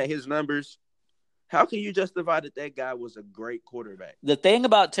looking at his numbers, how can you justify that guy was a great quarterback? The thing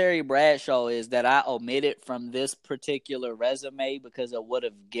about Terry Bradshaw is that I omitted from this particular resume because it would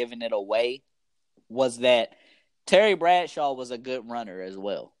have given it away, was that Terry Bradshaw was a good runner as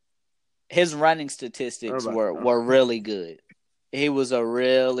well. His running statistics were really good. He was a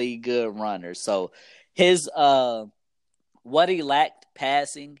really good runner. So his what he lacked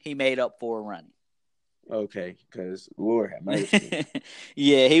passing, he made up for running. Okay, because Lord have mercy.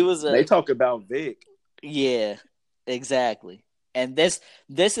 Yeah, he was. They talk about Vic. Yeah, exactly. And this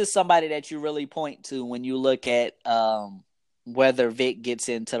is somebody that you really point to when you look at whether Vic gets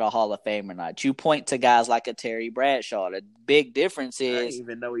into the Hall of Fame or not. You point to guys like a Terry Bradshaw. The big difference is I didn't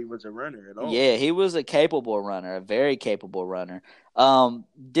even know he was a runner at all. Yeah, he was a capable runner, a very capable runner.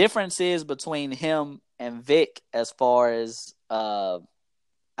 Difference is between him and Vic as far as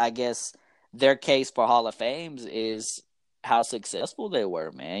I guess their case for Hall of Fames is how successful they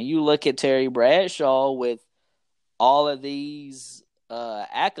were, man. You look at Terry Bradshaw with all of these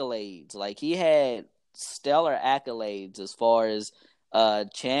accolades. Like, he had stellar accolades as far as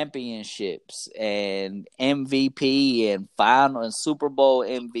championships and MVP and final and Super Bowl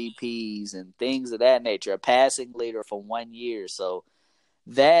MVPs and things of that nature. A passing leader for 1 year. So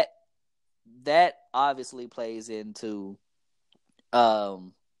that obviously plays into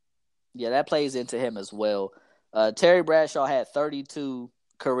that plays into him as well. Terry Bradshaw had 32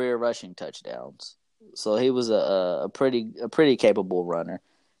 career rushing touchdowns. So he was a pretty capable runner.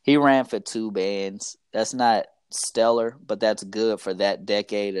 He ran for 2 bands. That's not stellar, but that's good for that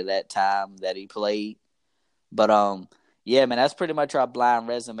decade or that time that he played. But yeah, man, that's pretty much our blind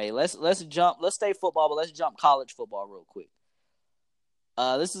resume. Let's stay football, but let's jump college football real quick.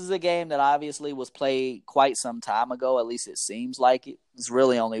 This is a game that obviously was played quite some time ago. At least it seems like it. It's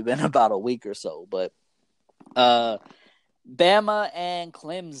really only been about a week or so. But Bama and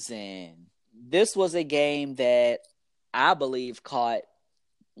Clemson. This was a game that I believe caught,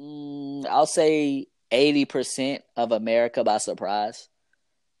 I'll say 80% of America by surprise.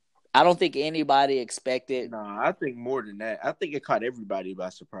 I don't think anybody expected. No, I think more than that. I think it caught everybody by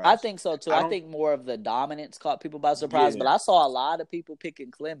surprise. I think so too. I think more of the dominance caught people by surprise, but I saw a lot of people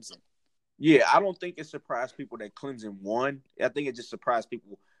picking Clemson. Yeah, I don't think it surprised people that Clemson won. I think it just surprised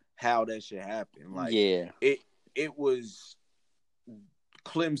people how that shit happened. Like, yeah, it was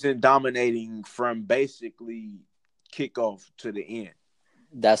Clemson dominating from basically kickoff to the end.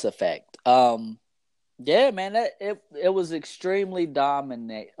 That's a fact. Yeah, man, it was extremely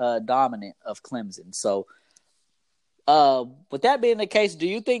dominant of Clemson. So, with that being the case, do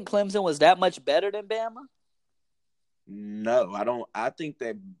you think Clemson was that much better than Bama? No, I don't. I think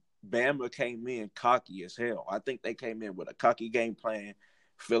that Bama came in cocky as hell. I think they came in with a cocky game plan,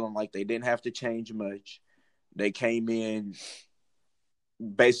 feeling like they didn't have to change much. They came in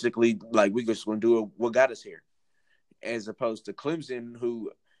basically like, we just going to do what got us here, as opposed to Clemson,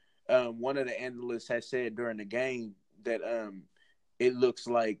 who one of the analysts had said during the game that it looks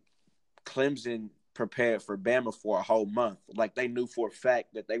like Clemson prepared for Bama for a whole month. Like, they knew for a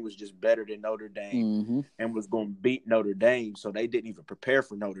fact that they was just better than Notre Dame and was going to beat Notre Dame, so they didn't even prepare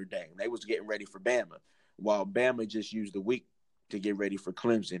for Notre Dame. They was getting ready for Bama, while Bama just used the week to get ready for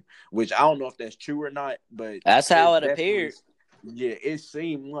Clemson, which I don't know if that's true or not, but that's how it appeared. Yeah, it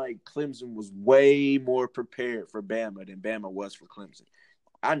seemed like Clemson was way more prepared for Bama than Bama was for Clemson.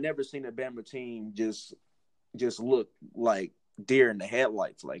 I never seen a Bama team just just look like deer in the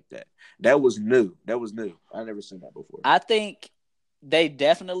headlights like that. That was new. I never seen that before. I think they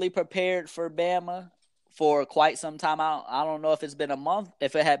definitely prepared for Bama for quite some time. I don't know if it's been a month,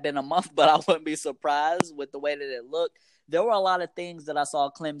 if it had been a month, but I wouldn't be surprised with the way that it looked. There were a lot of things that I saw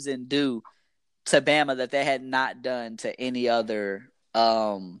Clemson do to Bama that they had not done to any other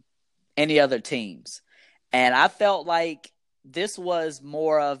teams. And I felt like this was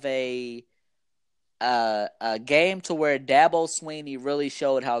more of a game to where Dabo Swinney really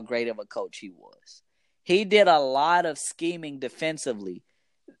showed how great of a coach he was. He did a lot of scheming defensively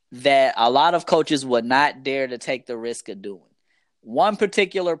that a lot of coaches would not dare to take the risk of doing. One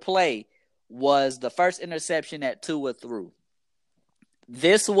particular play was the first interception that Tua threw.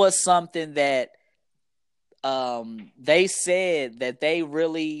 This was something that they said that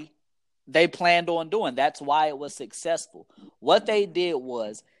they planned on doing. That's why it was successful. What they did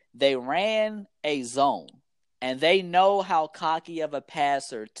was they ran a zone, and they know how cocky of a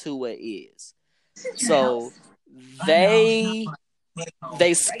passer Tua is. So they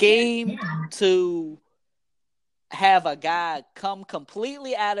schemed to have a guy come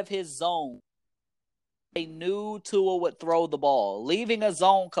completely out of his zone. They knew Tua would throw the ball, leaving a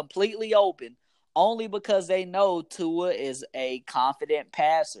zone completely open only because they know Tua is a confident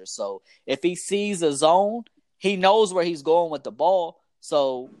passer. So if he sees a zone, he knows where he's going with the ball.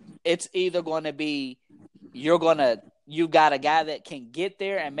 So it's either going to be you got a guy that can get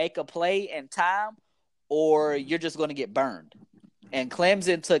there and make a play in time, or you're just going to get burned. And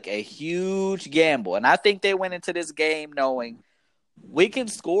Clemson took a huge gamble. And I think they went into this game knowing we can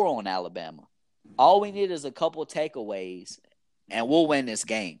score on Alabama. All we need is a couple takeaways, and we'll win this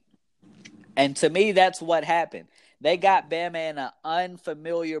game. And to me, that's what happened. They got Bama in an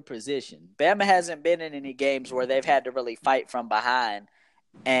unfamiliar position. Bama hasn't been in any games where they've had to really fight from behind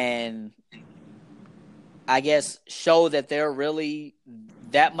and, I guess, show that they're really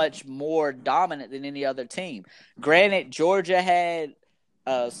that much more dominant than any other team. Granted, Georgia had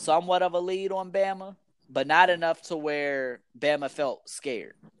somewhat of a lead on Bama, but not enough to where Bama felt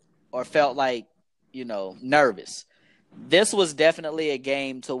scared or felt like, nervous. This was definitely a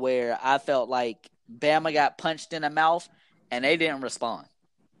game to where I felt like Bama got punched in the mouth and they didn't respond.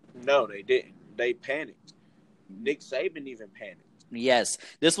 No, they didn't. They panicked. Nick Saban even panicked. Yes.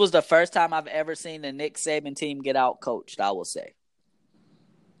 This was the first time I've ever seen the Nick Saban team get out coached, I will say.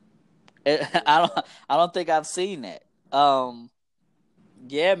 I don't think I've seen that.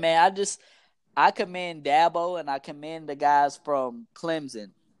 Yeah, man, I commend Dabo and I commend the guys from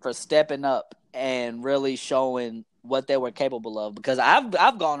Clemson for stepping up and really showing what they were capable of, because I've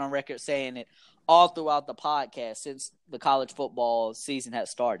gone on record saying it all throughout the podcast since the college football season has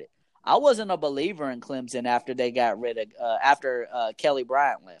started. I wasn't a believer in Clemson after they got rid of after Kelly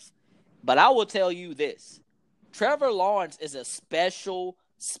Bryant left. But I will tell you this. Trevor Lawrence is a special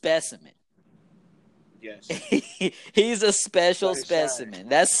specimen. Yes. He's a special specimen.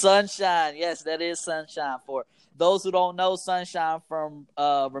 That's Sunshine. Yes, that is Sunshine. For those who don't know Sunshine from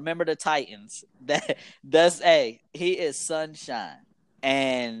Remember the Titans, he is Sunshine.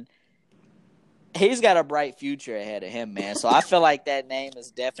 And he's got a bright future ahead of him, man. So I feel like that name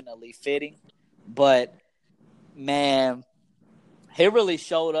is definitely fitting. But, man, he really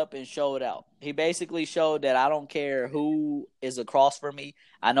showed up and showed out. He basically showed that I don't care who is across from me.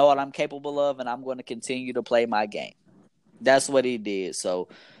 I know what I'm capable of, and I'm going to continue to play my game. That's what he did. So,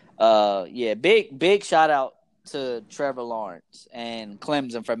 big shout out to Trevor Lawrence and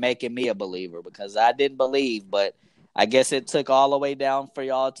Clemson for making me a believer, because I didn't believe, but I guess it took all the way down for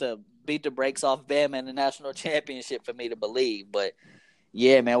y'all to beat the brakes off Bama in the national championship for me to believe. But,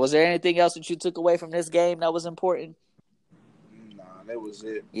 yeah, man, was there anything else that you took away from this game that was important? That was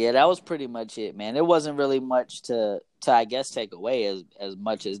it. Yeah, that was pretty much it, man. There wasn't really much to I guess take away as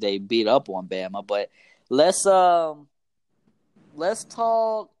much as they beat up on Bama. But let's talk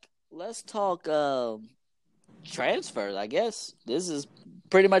transfers. I guess this has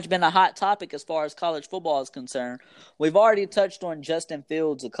pretty much been a hot topic as far as college football is concerned. We've already touched on Justin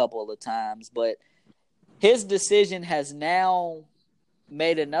Fields a couple of times, but his decision has now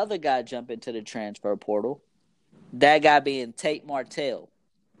made another guy jump into the transfer portal. That guy being Tate Martell.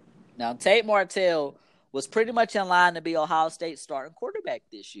 Now, Tate Martell was pretty much in line to be Ohio State's starting quarterback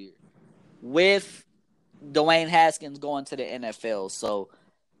this year, with Dwayne Haskins going to the NFL. So,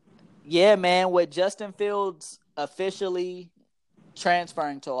 yeah, man, with Justin Fields officially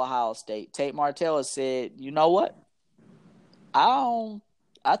transferring to Ohio State, Tate Martell has said, you know what? I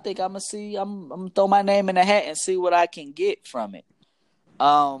think I'm gonna throw my name in the hat and see what I can get from it.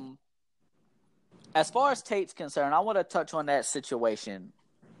 As far as Tate's concerned, I want to touch on that situation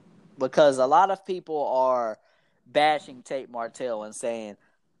because a lot of people are bashing Tate Martell and saying,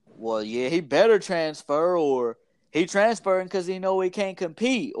 well, yeah, he better transfer, or he transferring because he know he can't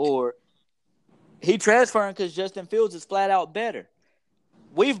compete, or he transferring because Justin Fields is flat out better.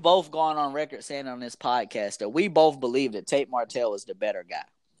 We've both gone on record saying on this podcast that we both believe that Tate Martell is the better guy.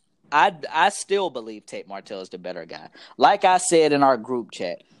 I still believe Tate Martell is the better guy. Like I said in our group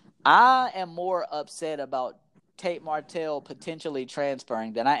chat, I am more upset about Tate Martell potentially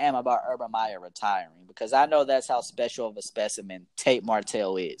transferring than I am about Urban Meyer retiring, because I know that's how special of a specimen Tate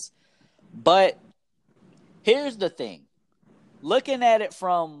Martell is. But here's the thing. Looking at it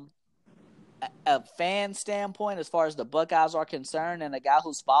from a fan standpoint, as far as the Buckeyes are concerned, and a guy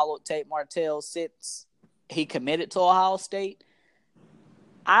who's followed Tate Martell since he committed to Ohio State,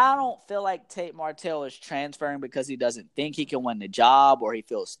 I don't feel like Tate Martell is transferring because he doesn't think he can win the job or he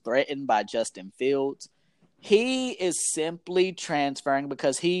feels threatened by Justin Fields. He is simply transferring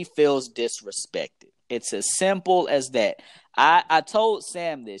because he feels disrespected. It's as simple as that. I told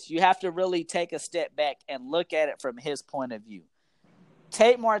Sam this. You have to really take a step back and look at it from his point of view.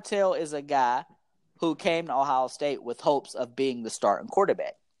 Tate Martell is a guy who came to Ohio State with hopes of being the starting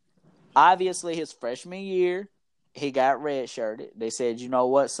quarterback. Obviously, his freshman year, he got redshirted. They said, you know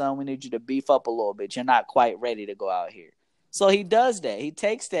what, son, we need you to beef up a little bit. You're not quite ready to go out here. So he does that. He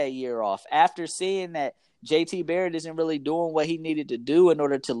takes that year off after seeing that JT Barrett isn't really doing what he needed to do in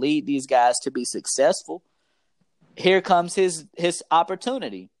order to lead these guys to be successful. Here comes his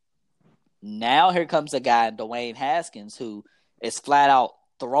opportunity. Now here comes a guy, Dwayne Haskins, who is flat out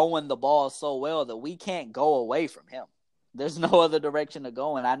throwing the ball so well that we can't go away from him. There's no other direction to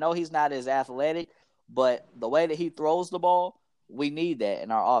go. And I know he's not as athletic, but the way that he throws the ball, we need that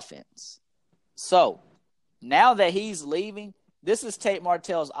in our offense. So now that he's leaving, this is Tate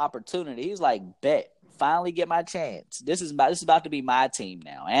Martell's opportunity. He's like, bet, finally get my chance. This is about to be my team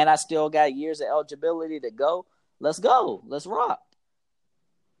now. And I still got years of eligibility to go. Let's go. Let's rock.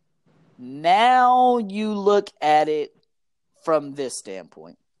 Now you look at it from this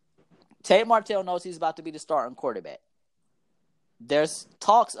standpoint. Tate Martell knows he's about to be the starting quarterback. There's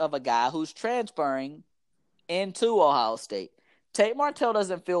talks of a guy who's transferring into Ohio State. Tate Martell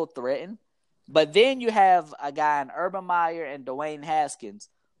doesn't feel threatened, but then you have a guy in Urban Meyer and Dwayne Haskins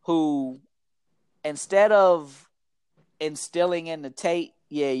who, instead of instilling in the Tate,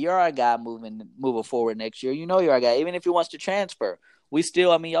 yeah, you're our guy moving forward next year. You know you're our guy. Even if he wants to transfer,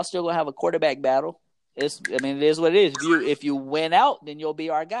 y'all still gonna have a quarterback battle. It is what it is. If you win out, then you'll be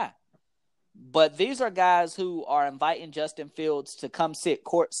our guy. But these are guys who are inviting Justin Fields to come sit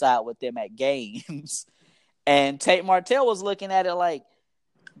courtside with them at games. And Tate Martell was looking at it like,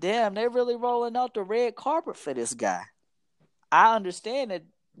 damn, they're really rolling out the red carpet for this guy. I understand that,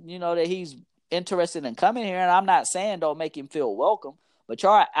 that he's interested in coming here, and I'm not saying don't make him feel welcome, but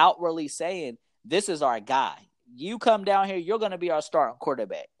y'all are outwardly saying, this is our guy. You come down here, you're going to be our starting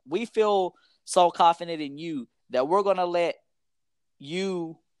quarterback. We feel so confident in you that we're going to let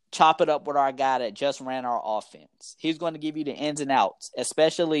you chop it up with our guy that just ran our offense. He's going to give you the ins and outs,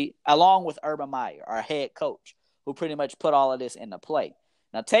 especially along with Urban Meyer, our head coach, who pretty much put all of this into play.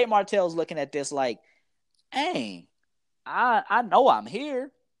 Now, Tate Martell's looking at this like, hey, I know I'm here,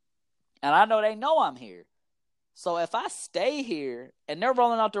 and I know they know I'm here. So if I stay here and they're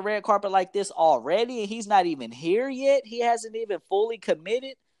rolling out the red carpet like this already and he's not even here yet, he hasn't even fully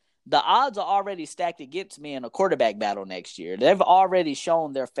committed, the odds are already stacked against me in a quarterback battle next year. They've already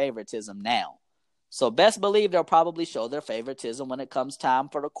shown their favoritism now. So best believe they'll probably show their favoritism when it comes time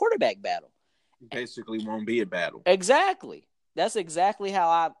for the quarterback battle. Basically won't be a battle. Exactly. That's exactly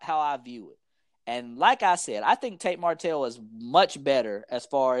how I view it. And like I said, I think Tate Martell is much better as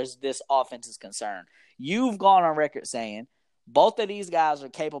far as this offense is concerned. You've gone on record saying both of these guys are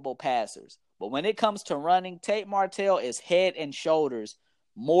capable passers. But when it comes to running, Tate Martell is head and shoulders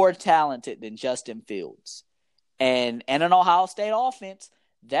more talented than Justin Fields. And an Ohio State offense,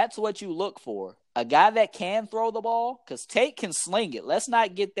 that's what you look for. A guy that can throw the ball, because Tate can sling it. Let's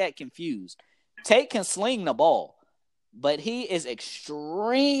not get that confused. Tate can sling the ball, but he is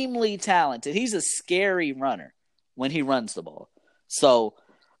extremely talented. He's a scary runner when he runs the ball. So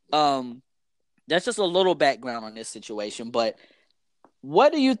that's just a little background on this situation. But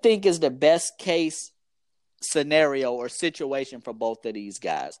what do you think is the best case scenario or situation for both of these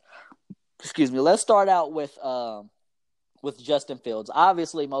guys? Excuse me. Let's start out with Justin Fields.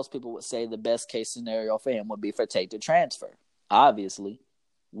 Obviously, most people would say the best case scenario for him would be for Tate to transfer. Obviously,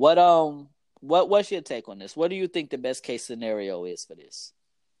 what's your take on this? What do you think the best case scenario is for this?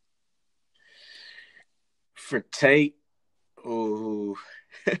 For Tate,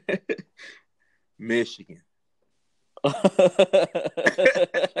 Michigan.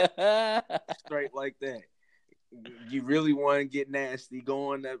 Straight like that. You really want to get nasty,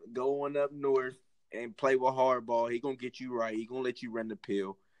 going up north and play with hardball. He gonna get you right. He gonna let you run the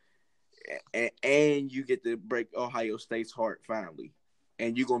pill, and you get to break Ohio State's heart finally.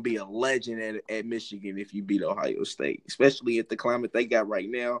 And you're gonna be a legend at Michigan if you beat Ohio State, especially at the climate they got right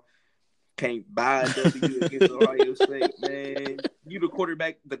now. Can't buy a W against Ohio State, man. You the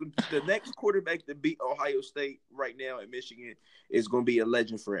quarterback. The next quarterback to beat Ohio State right now at Michigan is gonna be a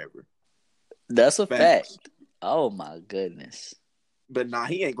legend forever. That's a fact. Oh my goodness. But nah,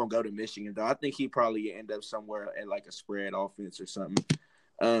 he ain't gonna go to Michigan though. I think he probably end up somewhere at like a spread offense or something.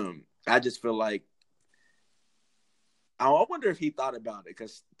 I just feel like I wonder if he thought about it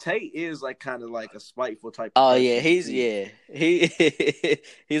because Tate is like kind of like a spiteful type. Oh yeah, he's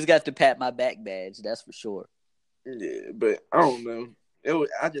got the pat my back badge. That's for sure. Yeah, but I don't know.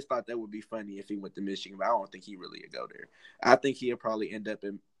 I just thought that would be funny if he went to Michigan, but I don't think he really would go there. I think he'll probably end up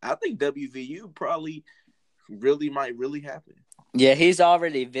in. I think WVU probably might happen. Yeah, he's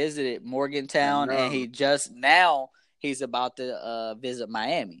already visited Morgantown, and he's about to visit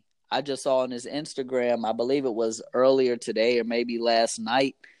Miami. I just saw on his Instagram, I believe it was earlier today or maybe last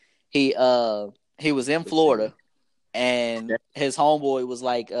night. He was in Florida, and his homeboy was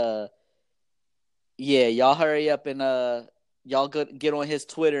like, "Yeah, y'all hurry up and y'all get on his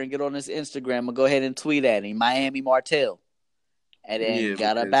Twitter and get on his Instagram and go ahead and tweet at him, Miami Martell," and then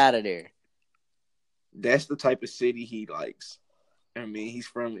got up out of there. That's the type of city he likes. I mean, he's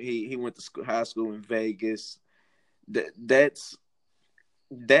from he went to high school in Vegas. That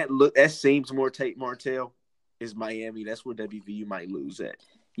seems more Tate Martell is Miami. That's where WVU might lose at.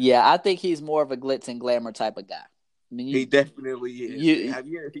 Yeah, I think he's more of a glitz and glamour type of guy. I mean, he definitely is. Have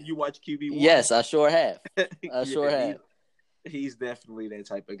you watched QB1? Yes, I sure have. Have. He's definitely that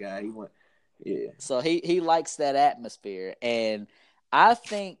type of guy. So he likes that atmosphere, and I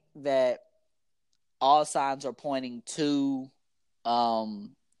think that all signs are pointing to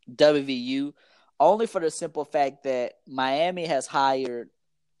WVU, only for the simple fact that Miami has hired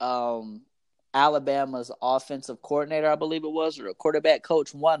Alabama's offensive coordinator, I believe it was, or a quarterback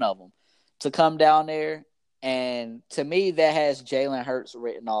coach, one of them, to come down there. And to me, that has Jalen Hurts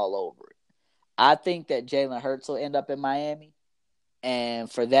written all over it. I think that Jalen Hurts will end up in Miami.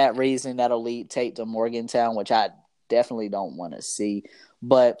 And for that reason, that'll lead Tate to Morgantown, which I definitely don't want to see.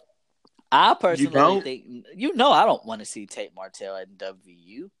 But I personally think, I don't want to see Tate Martell at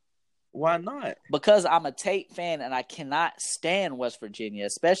WVU. Why not? Because I'm a Tate fan and I cannot stand West Virginia,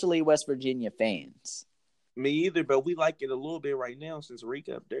 especially West Virginia fans. Me either, but we like it a little bit right now since Reek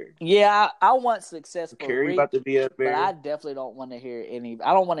up there. Yeah, I want success for Curry Reek, about to be up there. But I definitely don't want to hear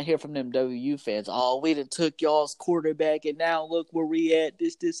I don't want to hear from them WU fans. Oh, we done took y'all's quarterback and now look where we at,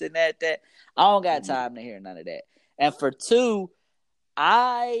 this, and that. I don't got time to hear none of that. And for two,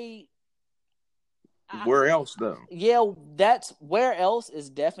 where else though? Yeah, that's where else is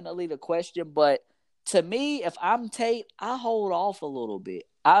definitely the question. But to me, if I'm Tate, I hold off a little bit.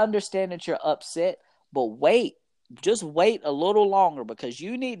 I understand that you're upset, but just wait a little longer because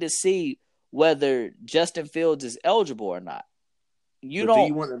you need to see whether Justin Fields is eligible or not. Do you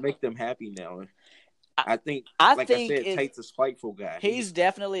want to make them happy now? I think Tate's a spiteful guy. He's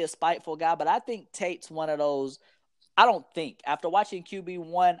definitely a spiteful guy, but I think Tate's one of those. I don't think after watching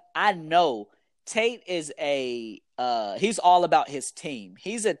QB1, I know Tate is he's all about his team.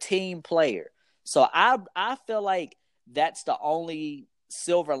 He's a team player. So I feel like that's the only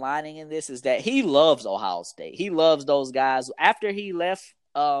silver lining in this is that he loves Ohio State. He loves those guys. After he left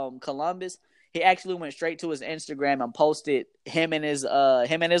Columbus, he actually went straight to his Instagram and posted him and his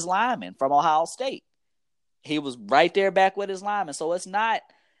lineman from Ohio State. He was right there back with his lineman. So it's not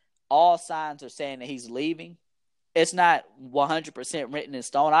all signs are saying that he's leaving. It's not 100% written in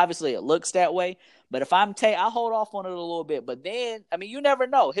stone. Obviously, it looks that way. But if I'm Tate, I'll hold off on it a little bit. But then, I mean, you never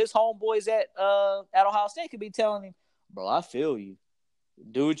know. His homeboys at Ohio State could be telling him, bro, I feel you.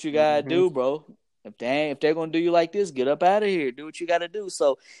 Do what you got to do, bro. If they're going to do you like this, get up out of here. Do what you got to do.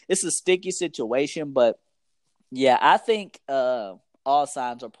 So it's a sticky situation. But, yeah, I think all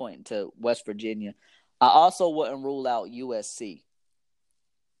signs are pointing to West Virginia. I also wouldn't rule out USC.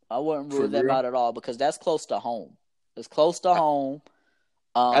 I wouldn't rule them out at all because that's close to home. It's close to home.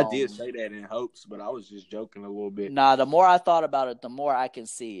 I did say that in hopes, but I was just joking a little bit. Nah, the more I thought about it, the more I can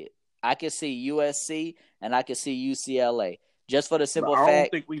see it. I can see USC and I can see UCLA. Just for the simple fact. I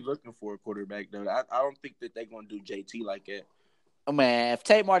don't think we're looking for a quarterback, though. I don't think that they're going to do JT like that. Oh, man, if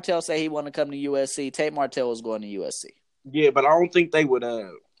Tate Martell say he want to come to USC, Tate Martell is going to USC. Yeah, but I don't think they would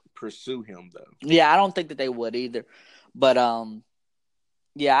pursue him, though. Yeah, I don't think that they would either. But,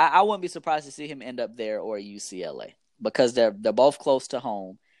 yeah, I wouldn't be surprised to see him end up there or UCLA. because they're both close to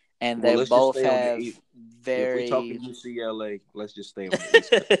home, and Well, they let's just both stay on the have East. If we're talking very. UCLA, let's just stay on the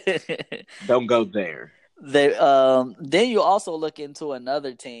East Coast. Don't go there. They then you also look into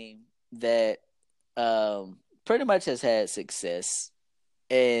another team that pretty much has had success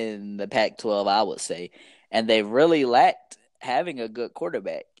in the Pac-12, I would say, and they've really lacked having a good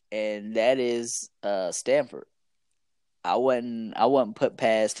quarterback, and that is Stanford. I wouldn't put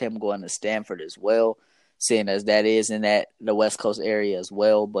past him going to Stanford as well, seeing as that is in the West Coast area as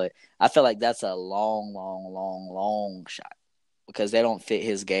well. But I feel like that's a long shot because they don't fit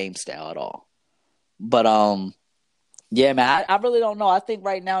his game style at all. But yeah, man, I really don't know. I think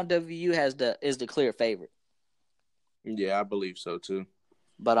right now WU is the clear favorite. Yeah, I believe so too.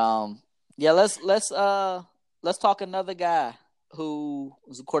 But yeah, let's talk another guy who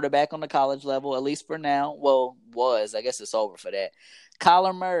was a quarterback on the college level, at least for now. Well, I guess it's over for that.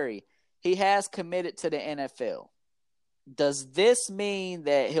 Kyler Murray, he has committed to the NFL. Does this mean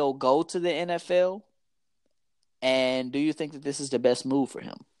that he'll go to the NFL? And do you think that this is the best move for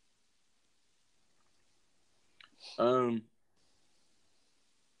him?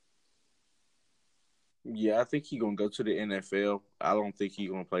 Yeah, I think he's gonna go to the NFL. I don't think he's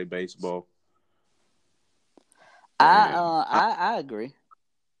gonna play baseball. I agree.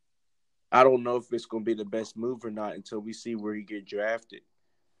 I don't know if it's gonna be the best move or not until we see where he get drafted.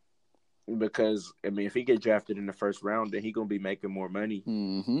 Because I mean, if he get drafted in the first round, then he's gonna be making more money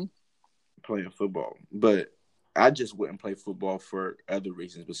playing football. But I just wouldn't play football for other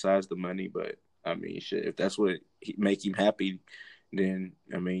reasons besides the money. But I mean, shit, if that's what make him happy, then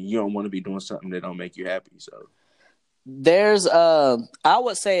I mean, you don't want to be doing something that don't make you happy. So there's I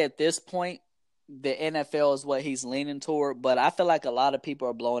would say at this point the NFL is what he's leaning toward, but I feel like a lot of people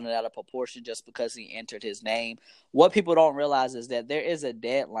are blowing it out of proportion just because he entered his name. What people don't realize is that there's a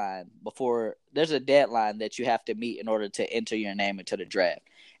deadline that you have to meet in order to enter your name into the draft.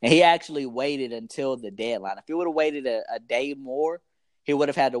 And he actually waited until the deadline. If he would have waited a day more, he would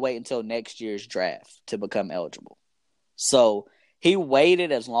have had to wait until next year's draft to become eligible. So he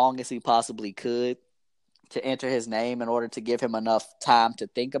waited as long as he possibly could to enter his name in order to give him enough time to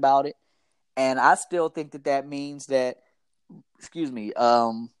think about it. And I still think that means that,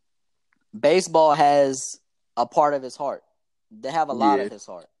 baseball has a part of his heart. They have a lot of his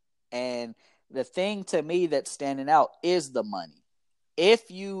heart. And the thing to me that's standing out is the money. If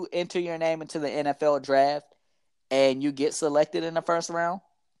you enter your name into the NFL draft and you get selected in the first round,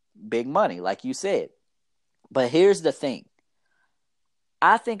 big money, like you said. But here's the thing.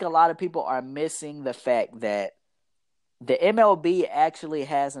 I think a lot of people are missing the fact that the MLB actually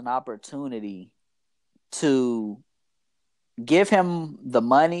has an opportunity to give him the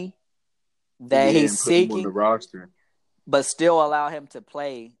money that he's seeking on the roster, but still allow him to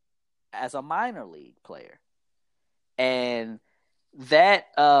play as a minor league player. And that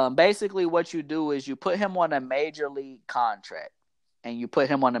basically what you do is you put him on a major league contract and you put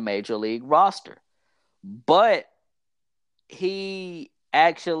him on a major league roster. But he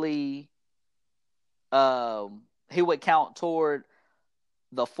actually he would count toward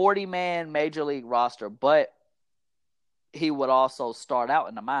the 40-man major league roster, but he would also start out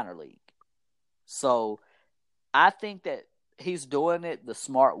in the minor league. So I think that he's doing it the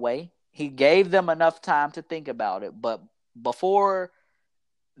smart way. He gave them enough time to think about it, but before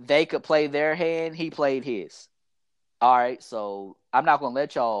they could play their hand, he played his. All right, so I'm not going to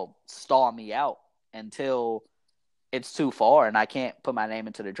let y'all stall me out until it's too far and I can't put my name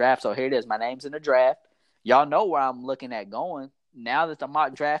into the draft. So here it is. My name's in the draft. Y'all know where I'm looking at going. Now that the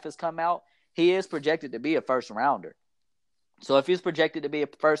mock draft has come out, he is projected to be a first rounder. So if he's projected to be a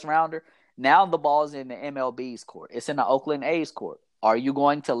first rounder, now the ball's in the MLB's court. It's in the Oakland A's court. Are you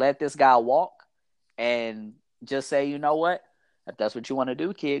going to let this guy walk and just say, you know what? If that's what you want to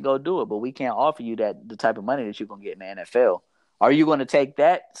do, kid, go do it. But we can't offer you the type of money that you're going to get in the NFL. Are you going to take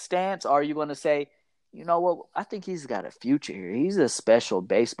that stance? Or are you going to say, you know what? I think he's got a future here. He's a special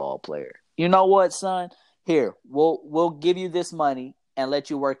baseball player. You know what, son? Here, we'll give you this money and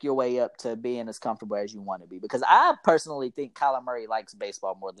let you work your way up to being as comfortable as you want to be. Because I personally think Kyler Murray likes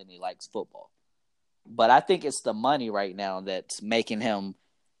baseball more than he likes football. But I think it's the money right now that's making him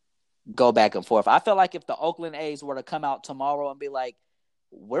go back and forth. I feel like if the Oakland A's were to come out tomorrow and be like,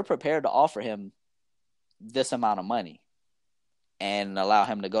 we're prepared to offer him this amount of money and allow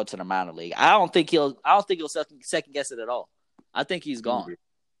him to go to the minor league, I don't think he'll second guess it at all. I think he's gone.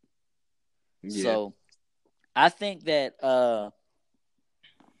 Yeah. So I think that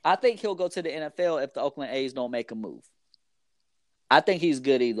I think he'll go to the NFL if the Oakland A's don't make a move. I think he's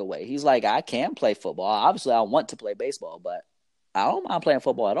good either way. He's like, I can play football. Obviously, I want to play baseball, but I don't mind playing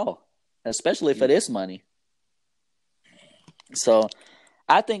football at all, especially for this money. So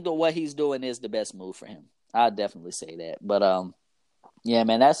I think that what he's doing is the best move for him. I'd definitely say that. But yeah,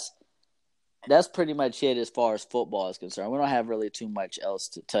 man, that's pretty much it as far as football is concerned. We don't have really too much else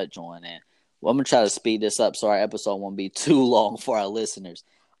to touch on, and I'm gonna try to speed this up so our episode won't be too long for our listeners.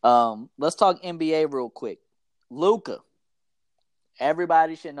 Let's talk NBA real quick. Luka.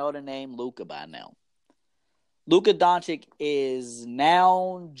 Everybody should know the name Luka by now. Luka Doncic is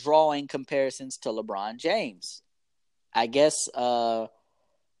now drawing comparisons to LeBron James. I guess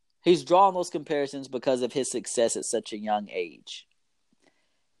he's drawing those comparisons because of his success at such a young age.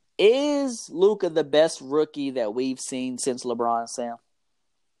 Is Luka the best rookie that we've seen since LeBron, Sam?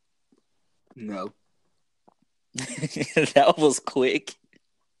 No, That was quick.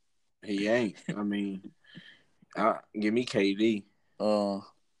 he ain't. I mean, give me KD.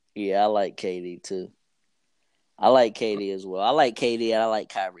 Yeah, I like KD too. I like KD as well. I like KD and I like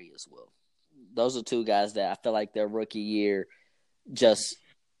Kyrie as well. Those are two guys that I feel like their rookie year just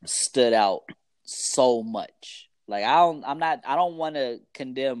stood out so much. Like I don't want to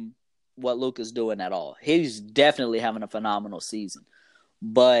condemn what Luka's doing at all. He's definitely having a phenomenal season.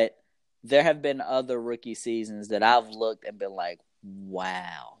 But there have been other rookie seasons that I've looked and been like,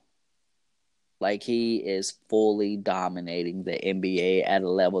 wow. Like he is fully dominating the NBA at a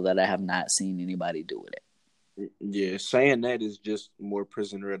level that I have not seen anybody do it at. Yeah, saying that is just more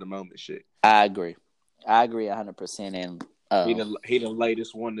prisoner of the moment shit. I agree 100%. And he the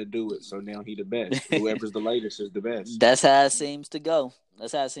latest one to do it, so now he the best. Whoever's the latest is the best. That's how it seems to go.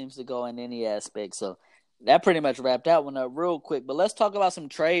 That's how it seems to go in any aspect. So that pretty much wrapped that one up real quick. But let's talk about some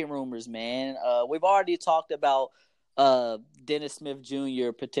trade rumors, man. We've already talked about Dennis Smith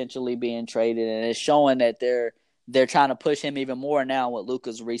Jr. potentially being traded, and it's showing that they're trying to push him even more now with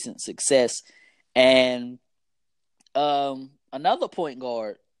Luka's recent success. And another point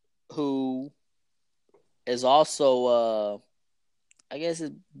guard who is also, I guess,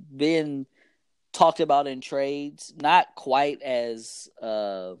 is being talked about in trades, not quite as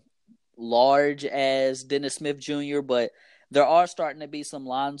large as Dennis Smith Jr., but there are starting to be some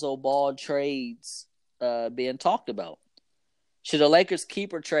Lonzo Ball trades being talked about. Should the Lakers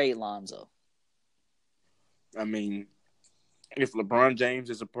keep or trade Lonzo? I mean, if LeBron James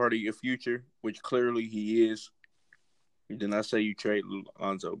is a part of your future, which clearly he is, then I say you trade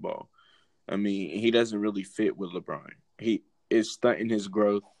Lonzo Ball. I mean, he doesn't really fit with LeBron. He is stunting his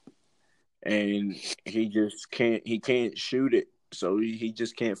growth, and he just can't shoot it. So he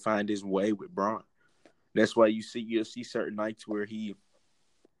just can't find his way with Bron. That's why you'll see certain nights where he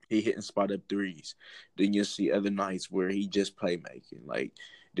hitting spot up threes. Then you'll see other nights where he just playmaking. Like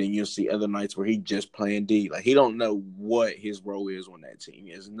then you'll see other nights where he just playing D. Like he don't know what his role is on that team.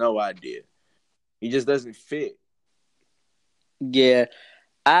 He has no idea. He just doesn't fit. Yeah,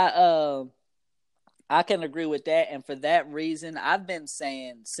 I can agree with that, and for that reason, I've been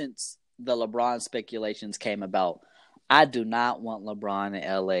saying since the LeBron speculations came about, I do not want LeBron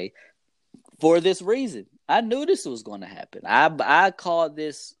in LA for this reason. I knew this was going to happen. I called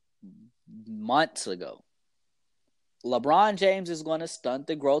this months ago. LeBron James is going to stunt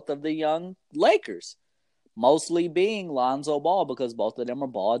the growth of the young Lakers, mostly being Lonzo Ball because both of them are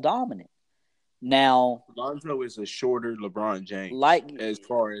ball dominant. Now, Lonzo is a shorter LeBron James, like as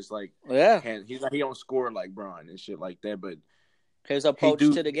far as like, yeah, he don't score like Bron and shit like that, but his approach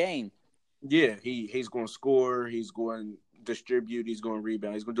to the game. Yeah, he's going to score, he's going to distribute, he's going to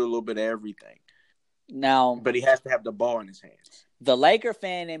rebound, he's going to do a little bit of everything. Now, but he has to have the ball in his hands. The Laker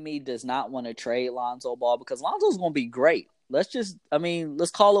fan in me does not want to trade Lonzo Ball because Lonzo's going to be great. Let's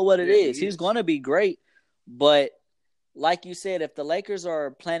call it what it is. He's going to be great, but like you said, if the Lakers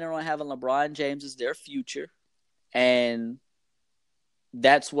are planning on having LeBron James as their future and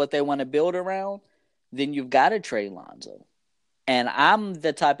that's what they want to build around, then you've got to trade Lonzo. And I'm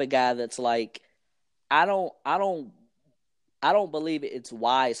the type of guy that's like, I don't believe it's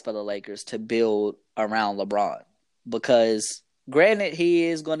wise for the Lakers to build around LeBron because granted, he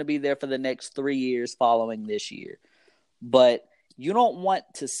is going to be there for the next 3 years following this year, but you don't want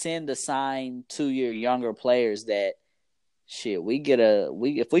to send a sign to your younger players that, shit, if we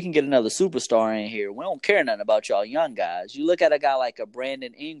can get another superstar in here, we don't care nothing about y'all young guys. You look at a guy like a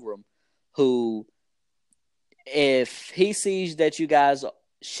Brandon Ingram, who, if he sees that you guys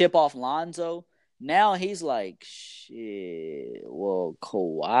ship off Lonzo, now he's like, shit, well,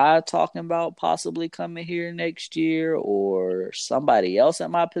 Kawhi talking about possibly coming here next year or somebody else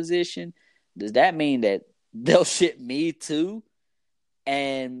at my position. Does that mean that they'll ship me too?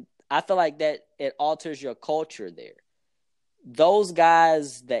 And I feel like that it alters your culture there. Those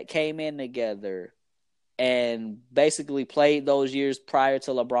guys that came in together and basically played those years prior to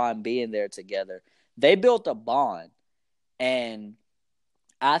LeBron being there together, they built a bond. And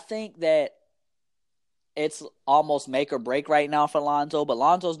I think that it's almost make or break right now for Lonzo, but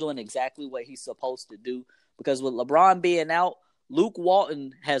Lonzo's doing exactly what he's supposed to do because with LeBron being out, Luke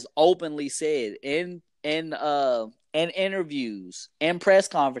Walton has openly said in interviews, in press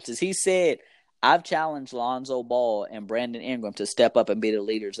conferences, he said, I've challenged Lonzo Ball and Brandon Ingram to step up and be the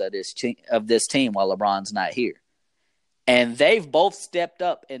leaders of this team while LeBron's not here. And they've both stepped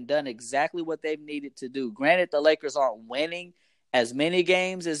up and done exactly what they've needed to do. Granted, the Lakers aren't winning as many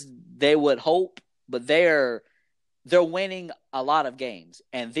games as they would hope, but they're winning a lot of games.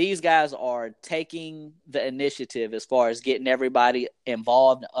 And these guys are taking the initiative as far as getting everybody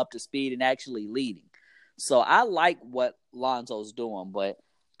involved and up to speed and actually leading. So I like what Lonzo's doing, but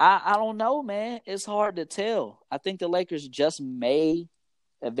I don't know, man. It's hard to tell. I think the Lakers just may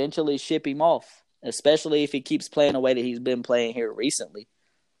eventually ship him off, especially if he keeps playing the way that he's been playing here recently.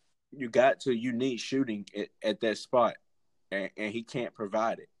 You need shooting at that spot, and he can't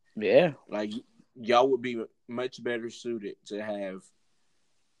provide it. Yeah. Like, y'all would be much better suited to have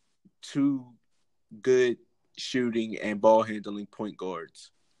two good shooting and ball handling point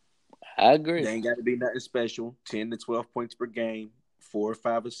guards. I agree. They ain't got to be nothing special. 10 to 12 points per game, 4 or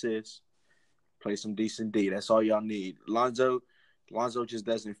 5 assists, play some decent D. That's all y'all need. Lonzo just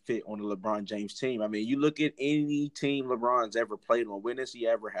doesn't fit on the LeBron James team. I mean, you look at any team LeBron's ever played on. When has he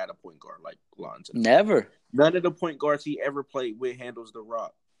ever had a point guard like Lonzo? Never. None of the point guards he ever played with handles the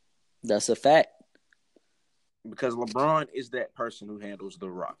rock. That's a fact. Because LeBron is that person who handles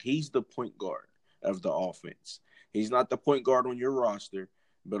the rock. He's the point guard of the offense. He's not the point guard on your roster,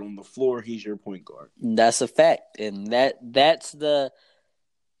 but on the floor, he's your point guard. That's a fact. And that's the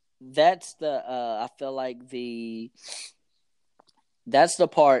I feel like that's the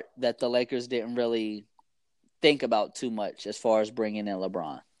part that the Lakers didn't really think about too much as far as bringing in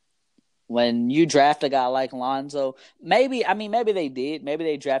LeBron. When you draft a guy like Lonzo, maybe they did. Maybe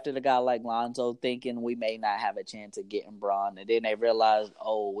they drafted a guy like Lonzo thinking we may not have a chance of getting Bron. And then they realized,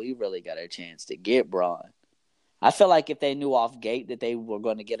 we really got a chance to get Bron. I feel like if they knew off gate that they were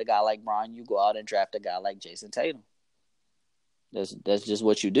going to get a guy like Bron, you go out and draft a guy like Jason Tatum. That's just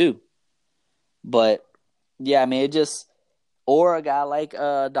what you do. But, yeah, I mean, or a guy like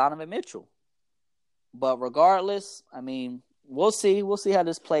Donovan Mitchell. But regardless, I mean, we'll see. We'll see how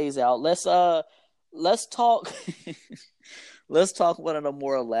this plays out. Let's talk. Let's talk one of the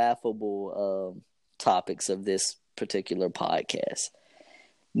more laughable topics of this particular podcast.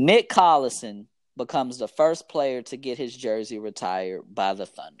 Nick Collison becomes the first player to get his jersey retired by the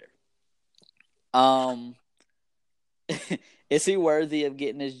Thunder. Is he worthy of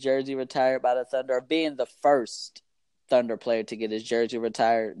getting his jersey retired by the Thunder, or being the first Thunder player to get his jersey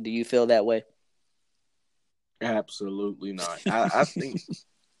retired? Do you feel that way? Absolutely not. I think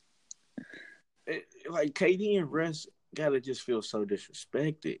like KD and Russ gotta just feel so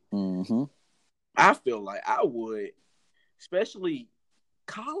disrespected. Mm-hmm. I feel like I would, especially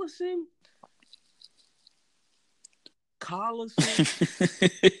Collison.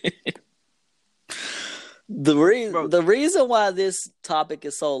 The reason why this topic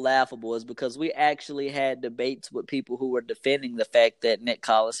is so laughable is because we actually had debates with people who were defending the fact that Nick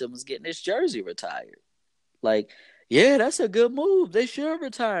Collison was getting his jersey retired. Like, yeah, that's a good move. They should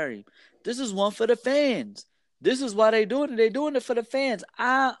retire him. This is one for the fans. This is why they're doing it. They're doing it for the fans.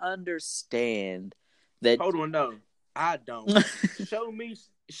 I understand that. Hold on, no, I don't.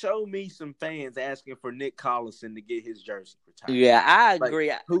 Show me some fans asking for Nick Collison to get his jersey retired. Yeah, I agree.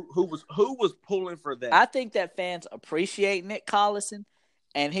 Like, who was pulling for that? I think that fans appreciate Nick Collison,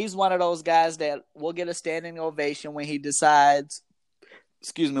 and he's one of those guys that will get a standing ovation when he decides.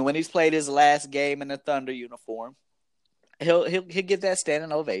 When he's played his last game in the Thunder uniform, he'll get that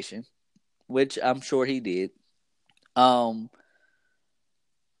standing ovation, which I'm sure he did. But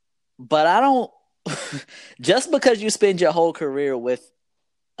I don't. Just because you spend your whole career with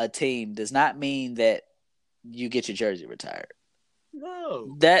a team does not mean that you get your jersey retired.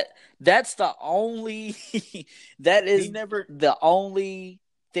 No, that's the only the only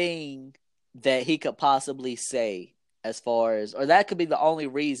thing that he could possibly say. As far as, or that could be the only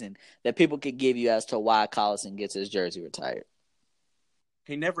reason that people could give you as to why Collison gets his jersey retired.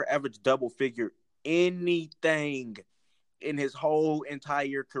 He never averaged double figure anything in his whole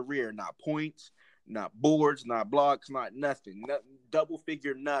entire career. Not points, not boards, not blocks, not nothing. Double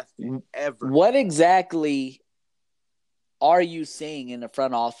figure nothing ever. What exactly are you seeing in the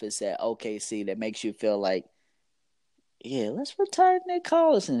front office at OKC that makes you feel like, yeah, let's retire Nick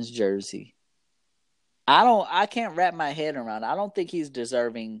Collison's jersey? I can't wrap my head around it. I don't think he's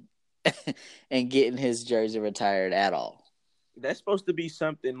deserving and getting his jersey retired at all. That's supposed to be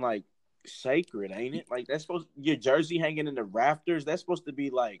something like sacred, ain't it? Like that's supposed your jersey hanging in the rafters. That's supposed to be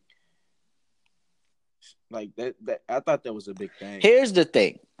like that. I thought that was a big thing. Here's the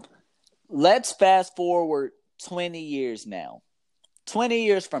thing. Let's fast forward 20 years now. 20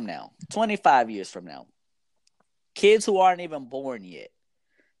 years from now. 25 years from now. Kids who aren't even born yet.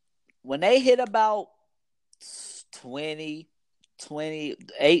 When they hit about 20,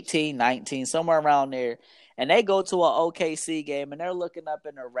 18, 19, somewhere around there, and they go to an OKC game and they're looking up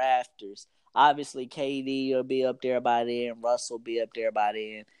in the rafters. Obviously, KD will be up there by then. Russell will be up there by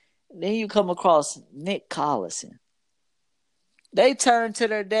then. Then you come across Nick Collison. They turn to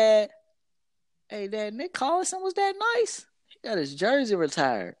their dad. Hey, Dad, Nick Collison was that nice? He got his jersey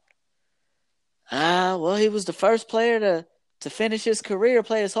retired. Well, he was the first player to finish his career,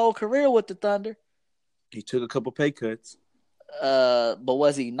 play his whole career with the Thunder. He took a couple pay cuts. But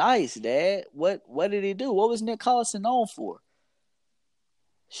was he nice, Dad? What did he do? What was Nick Collison known for?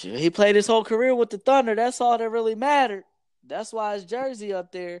 Sure, he played his whole career with the Thunder. That's all that really mattered. That's why his jersey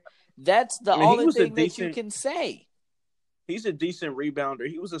up there. That's the only thing that you can say. He's a decent rebounder.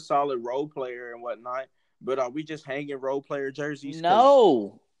 He was a solid role player and whatnot. But are we just hanging role player jerseys?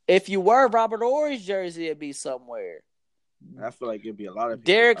 No. If you were, Robert Horry's jersey would be somewhere. I feel like it'd be a lot of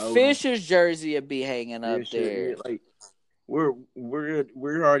Derek Fisher's jersey would be hanging up there. Like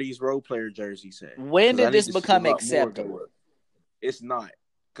where are these role player jerseys at? When did this become acceptable? It's not,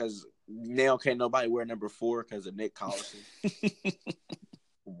 because now can't nobody wear number 4 because of Nick Collison.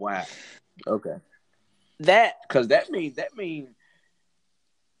 Wow. Okay. That mean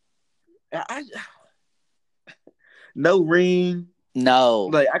I no ring. No.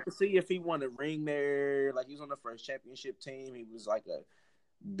 Like I could see if he won a ring there, like he was on the first championship team, he was like a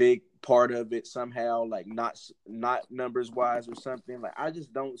big part of it somehow, like not numbers wise or something. Like I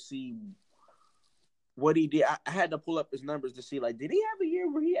just don't see what he did. I had to pull up his numbers to see, like, did he have a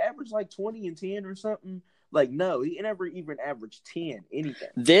year where he averaged like 20 and 10 or something? Like, no, he never even averaged 10 anything.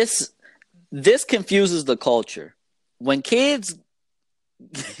 This confuses the culture. When kids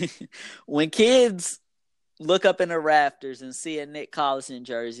look up in the rafters and see a Nick Collison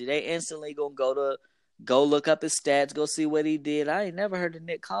jersey, they instantly gonna go look up his stats, go see what he did. I ain't never heard of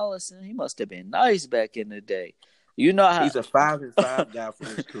Nick Collison. He must have been nice back in the day. You know how he's a 5-5 guy for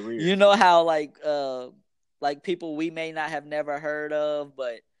his career. You know how like people we may not have never heard of,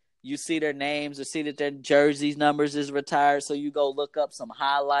 but you see their names or see that their jerseys numbers is retired, so you go look up some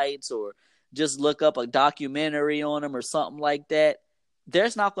highlights or just look up a documentary on him or something like that.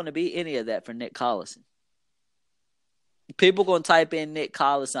 There's not going to be any of that for Nick Collison. People going to type in Nick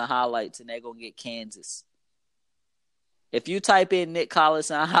Collison highlights and they're going to get Kansas. If you type in Nick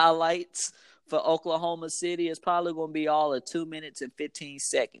Collison highlights for Oklahoma City, it's probably going to be all of 2 minutes and 15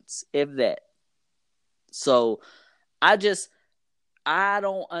 seconds, if that. So I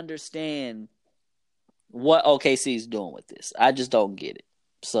don't understand what OKC is doing with this. I just don't get it.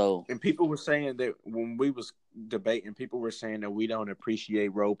 So, and people were saying that when we was debating, people were saying that we don't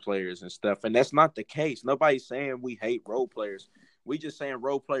appreciate role players and stuff, and that's not the case. Nobody's saying we hate role players. We just saying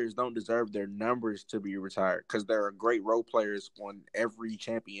role players don't deserve their numbers to be retired because there are great role players on every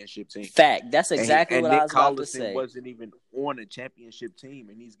championship team. Fact. That's exactly what I was about to say. Nick Collison wasn't even on a championship team,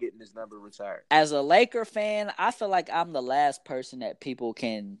 and he's getting his number retired. As a Laker fan, I feel like I'm the last person that people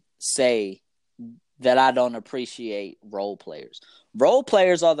can say that I don't appreciate role players. Role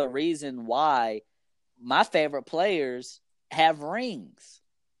players are the reason why my favorite players have rings.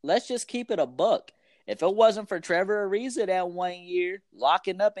 Let's just keep it a buck. If it wasn't for Trevor Ariza that 1 year,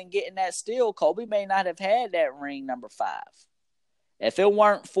 locking up and getting that steal, Kobe may not have had that ring number 5. If it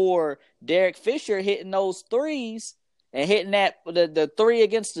weren't for Derek Fisher hitting those threes and hitting that the 3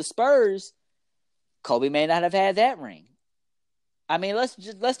 against the Spurs, Kobe may not have had that ring. I mean, let's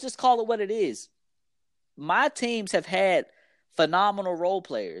just call it what it is. My teams have had phenomenal role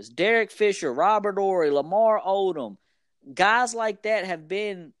players. Derek Fisher, Robert Horry, Lamar Odom, guys like that have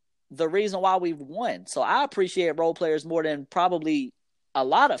been the reason why we've won. So I appreciate role players more than probably a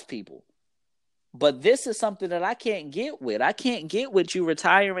lot of people. But this is something that I can't get with. I can't get with you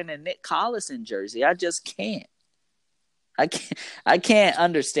retiring a Nick Collison jersey. I just can't. I can't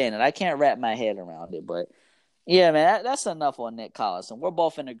understand it. I can't wrap my head around it. But yeah, man, that's enough on Nick Collison. We're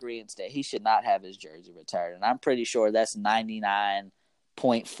both in agreement that he should not have his jersey retired. And I'm pretty sure that's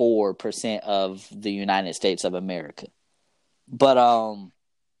 99.4% of the United States of America. But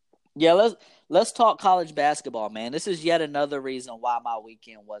yeah, let's talk college basketball, man. This is yet another reason why my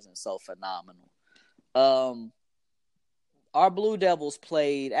weekend wasn't so phenomenal. Our Blue Devils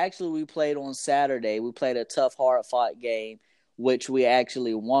played. Actually, we played on Saturday. We played a tough, hard-fought game, which we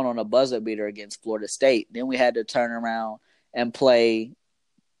actually won on a buzzer beater against Florida State. Then we had to turn around and play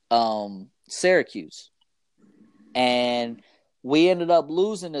Syracuse. And we ended up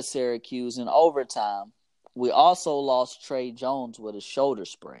losing to Syracuse in overtime. We also lost Trey Jones with a shoulder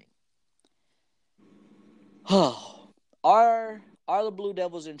sprain. Are the Blue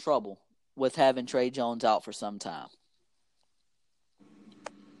Devils in trouble with having Trey Jones out for some time?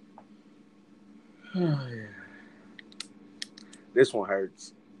 This one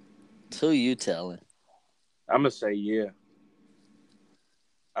hurts. Who you telling? I'm going to say yeah.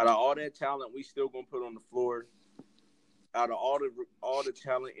 Out of all that talent we still going to put on the floor, out of all the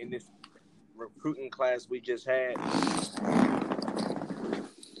talent in this recruiting class we just had,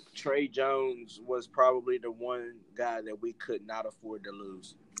 Trey Jones was probably the one guy that we could not afford to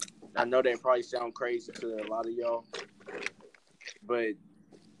lose. I know that probably sound crazy to a lot of y'all, but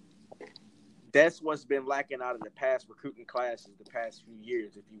that's what's been lacking out of the past recruiting classes the past few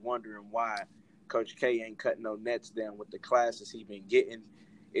years. If you're wondering why Coach K ain't cutting no nets down with the classes he been getting,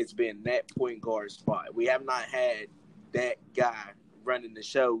 it's been that point guard spot. We have not had that guy running the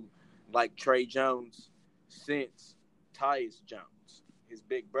show like Trey Jones since Tyus Jones, his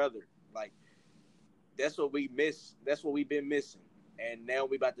big brother. Like, that's what we miss. That's what we've been missing. And now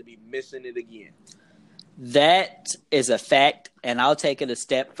we're about to be missing it again. That is a fact, and I'll take it a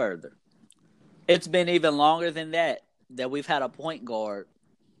step further. It's been even longer than that we've had a point guard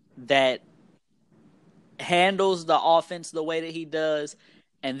that handles the offense the way that he does,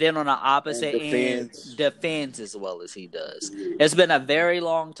 and then on the opposite end, defends as well as he does. It's been a very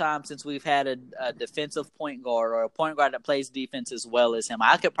long time since we've had a defensive point guard or a point guard that plays defense as well as him.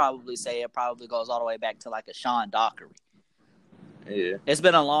 I could probably say it probably goes all the way back to like a Sean Dockery. Yeah. It's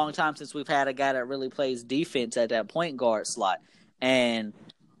been a long time since we've had a guy that really plays defense at that point guard slot. And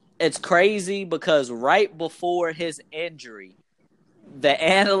it's crazy because right before his injury, the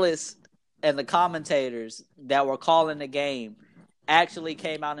analysts and the commentators that were calling the game actually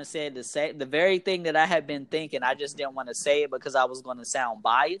came out and said the very thing that I had been thinking. I just didn't want to say it because I was going to sound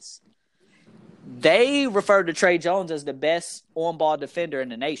biased. They referred to Trey Jones as the best on-ball defender in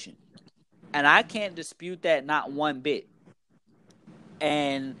the nation. And I can't dispute that not one bit.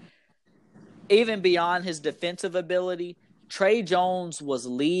 And even beyond his defensive ability, Trey Jones was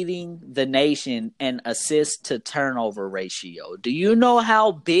leading the nation in assist to turnover ratio. Do you know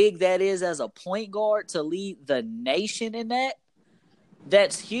how big that is as a point guard to lead the nation in that?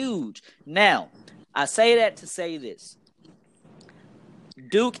 That's huge. Now, I say that to say this.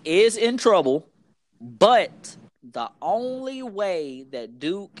 Duke is in trouble, but the only way that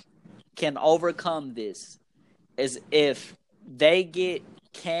Duke can overcome this is if they get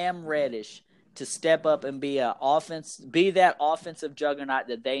Cam Reddish to step up and be that offensive juggernaut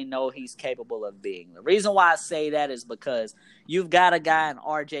that they know he's capable of being. The reason why I say that is because you've got a guy in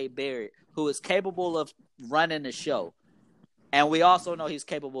R.J. Barrett who is capable of running the show, and we also know he's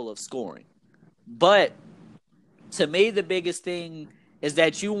capable of scoring. But to me, the biggest thing is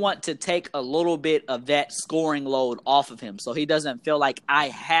that you want to take a little bit of that scoring load off of him so he doesn't feel like I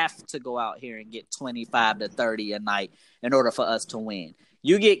have to go out here and get 25 to 30 a night in order for us to win.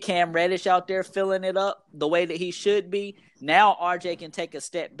 You get Cam Reddish out there filling it up the way that he should be. Now RJ can take a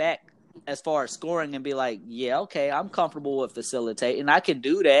step back as far as scoring and be like, yeah, okay, I'm comfortable with facilitating. I can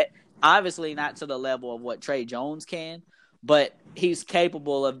do that. Obviously not to the level of what Trey Jones can, but he's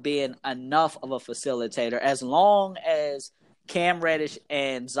capable of being enough of a facilitator as long as Cam Reddish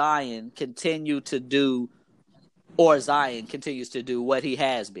and Zion continues to do what he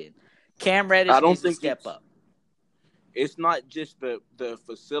has been. Cam Reddish needs to step up. It's not just the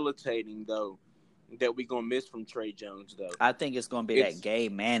facilitating, though, that we're going to miss from Trey Jones, though. I think it's going to be that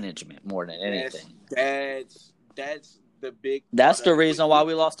game management more than anything. That's the big... That's the reason why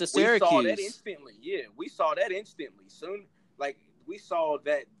we lost to Syracuse. We saw that instantly. Yeah, we saw that instantly. Soon, we saw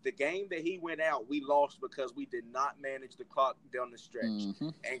that the game that he went out, we lost because we did not manage the clock down the stretch. Mm-hmm.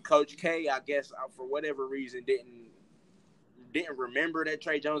 And Coach K, I guess, for whatever reason, didn't remember that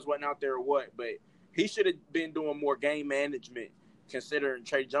Trey Jones wasn't out there or what, but he should have been doing more game management considering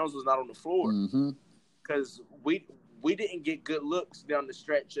Trey Jones was not on the floor. Because we didn't get good looks down the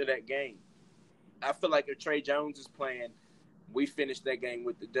stretch of that game. I feel like if Trey Jones is playing, we finish that game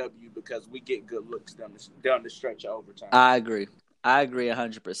with the W because we get good looks down the stretch of overtime. I agree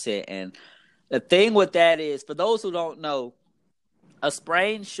 100%. And the thing with that is, for those who don't know, a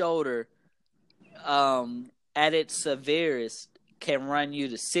sprained shoulder at its severest can run you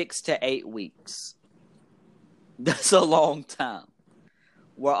to 6 to 8 weeks. That's a long time.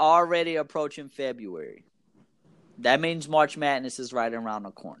 We're already approaching February. That means March Madness is right around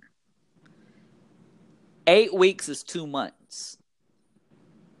the corner. 8 weeks is 2 months.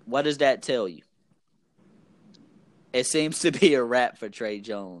 What does that tell you? it seems to be a wrap for Trey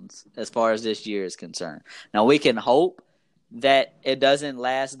Jones as far as this year is concerned. Now, we can hope that it doesn't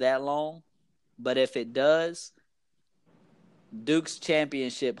last that long, but if it does, Duke's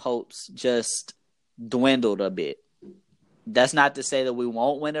championship hopes just dwindled a bit. That's not to say that we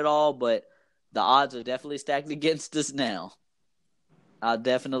won't win it all, but the odds are definitely stacked against us now. I'll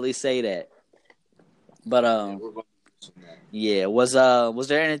definitely say that. But yeah, was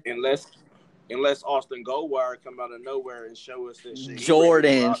there anything? Unless Austin Goldwire come out of nowhere and show us that shit.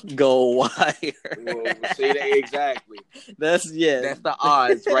 Jordan Goldwire. Well, see that exactly. That's the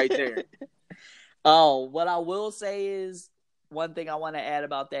odds right there. Oh, what I will say is one thing I want to add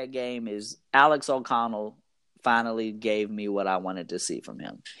about that game is Alex O'Connell finally gave me what I wanted to see from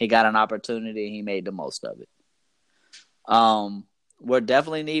him. He got an opportunity and he made the most of it. We'll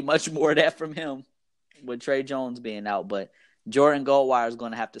definitely need much more of that from him with Trey Jones being out, but Jordan Goldwire is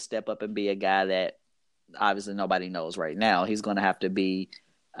going to have to step up and be a guy that obviously nobody knows right now. He's going to have to be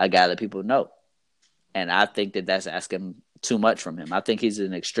a guy that people know. And I think that that's asking too much from him. I think he's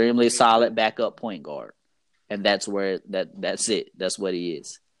an extremely solid backup point guard. And that's that's it. That's what he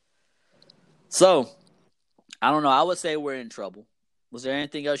is. So, I don't know. I would say we're in trouble. Was there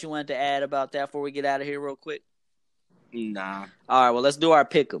anything else you wanted to add about that before we get out of here real quick? Nah. All right, well, let's do our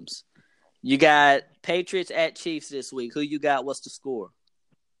pick'ems. You got Patriots at Chiefs this week. Who you got? What's the score?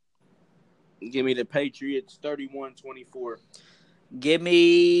 Give me the Patriots 31-24. Give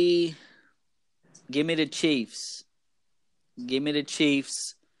me the Chiefs. Give me the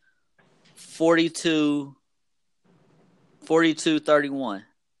Chiefs 42-31.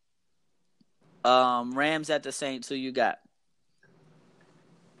 Rams at the Saints. Who you got?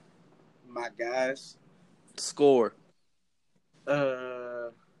 My guys. Score.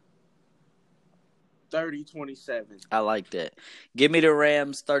 30-27. I like that. Give me the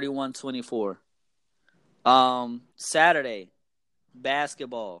Rams 31-24. Saturday,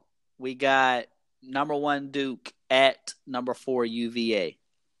 basketball. We got number 1 Duke at number 4 UVA.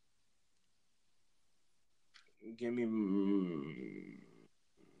 Give me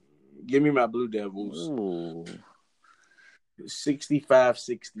my Blue Devils. Ooh.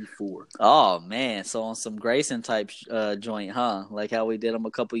 65-64. Oh, man. So on some Grayson type joint, huh? Like how we did them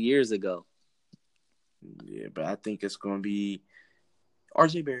a couple years ago. Yeah, but I think it's going to be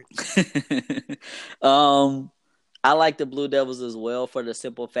RJ Barrett. I like the Blue Devils as well for the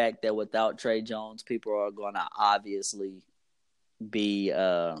simple fact that without Trey Jones, people are going to obviously be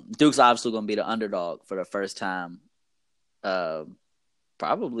Duke's obviously going to be the underdog for the first time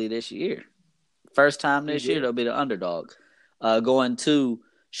probably this year. First time this year, they'll be the underdog going to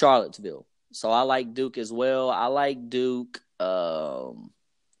Charlottesville. So I like Duke as well. I like Duke and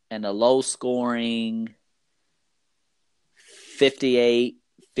a low-scoring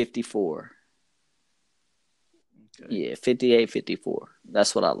 58-54. Okay. Yeah, 58-54.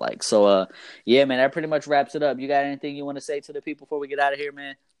 That's what I like. So, yeah, man, that pretty much wraps it up. You got anything you want to say to the people before we get out of here,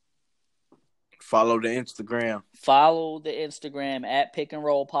 man? Follow the Instagram. Follow the Instagram at Pick and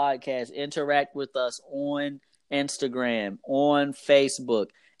Roll Podcast. Interact with us on Instagram, on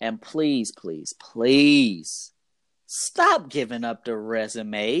Facebook. And please, please, please stop giving up the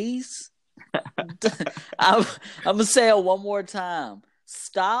resumes. I'm going to say it one more time.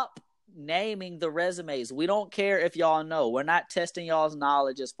 Stop naming the resumes. We don't care if y'all know. We're not testing y'all's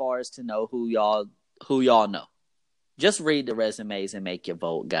knowledge as far as to know who y'all know. Just read the resumes and make your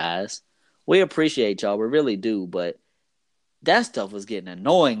vote, guys. We appreciate y'all. We really do. But that stuff was getting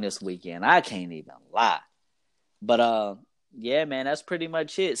annoying this weekend. I can't even lie. But, yeah, man, that's pretty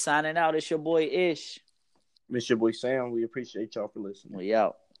much it. Signing out. It's your boy Ish. It's your boy Sam. We appreciate y'all for listening. We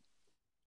out.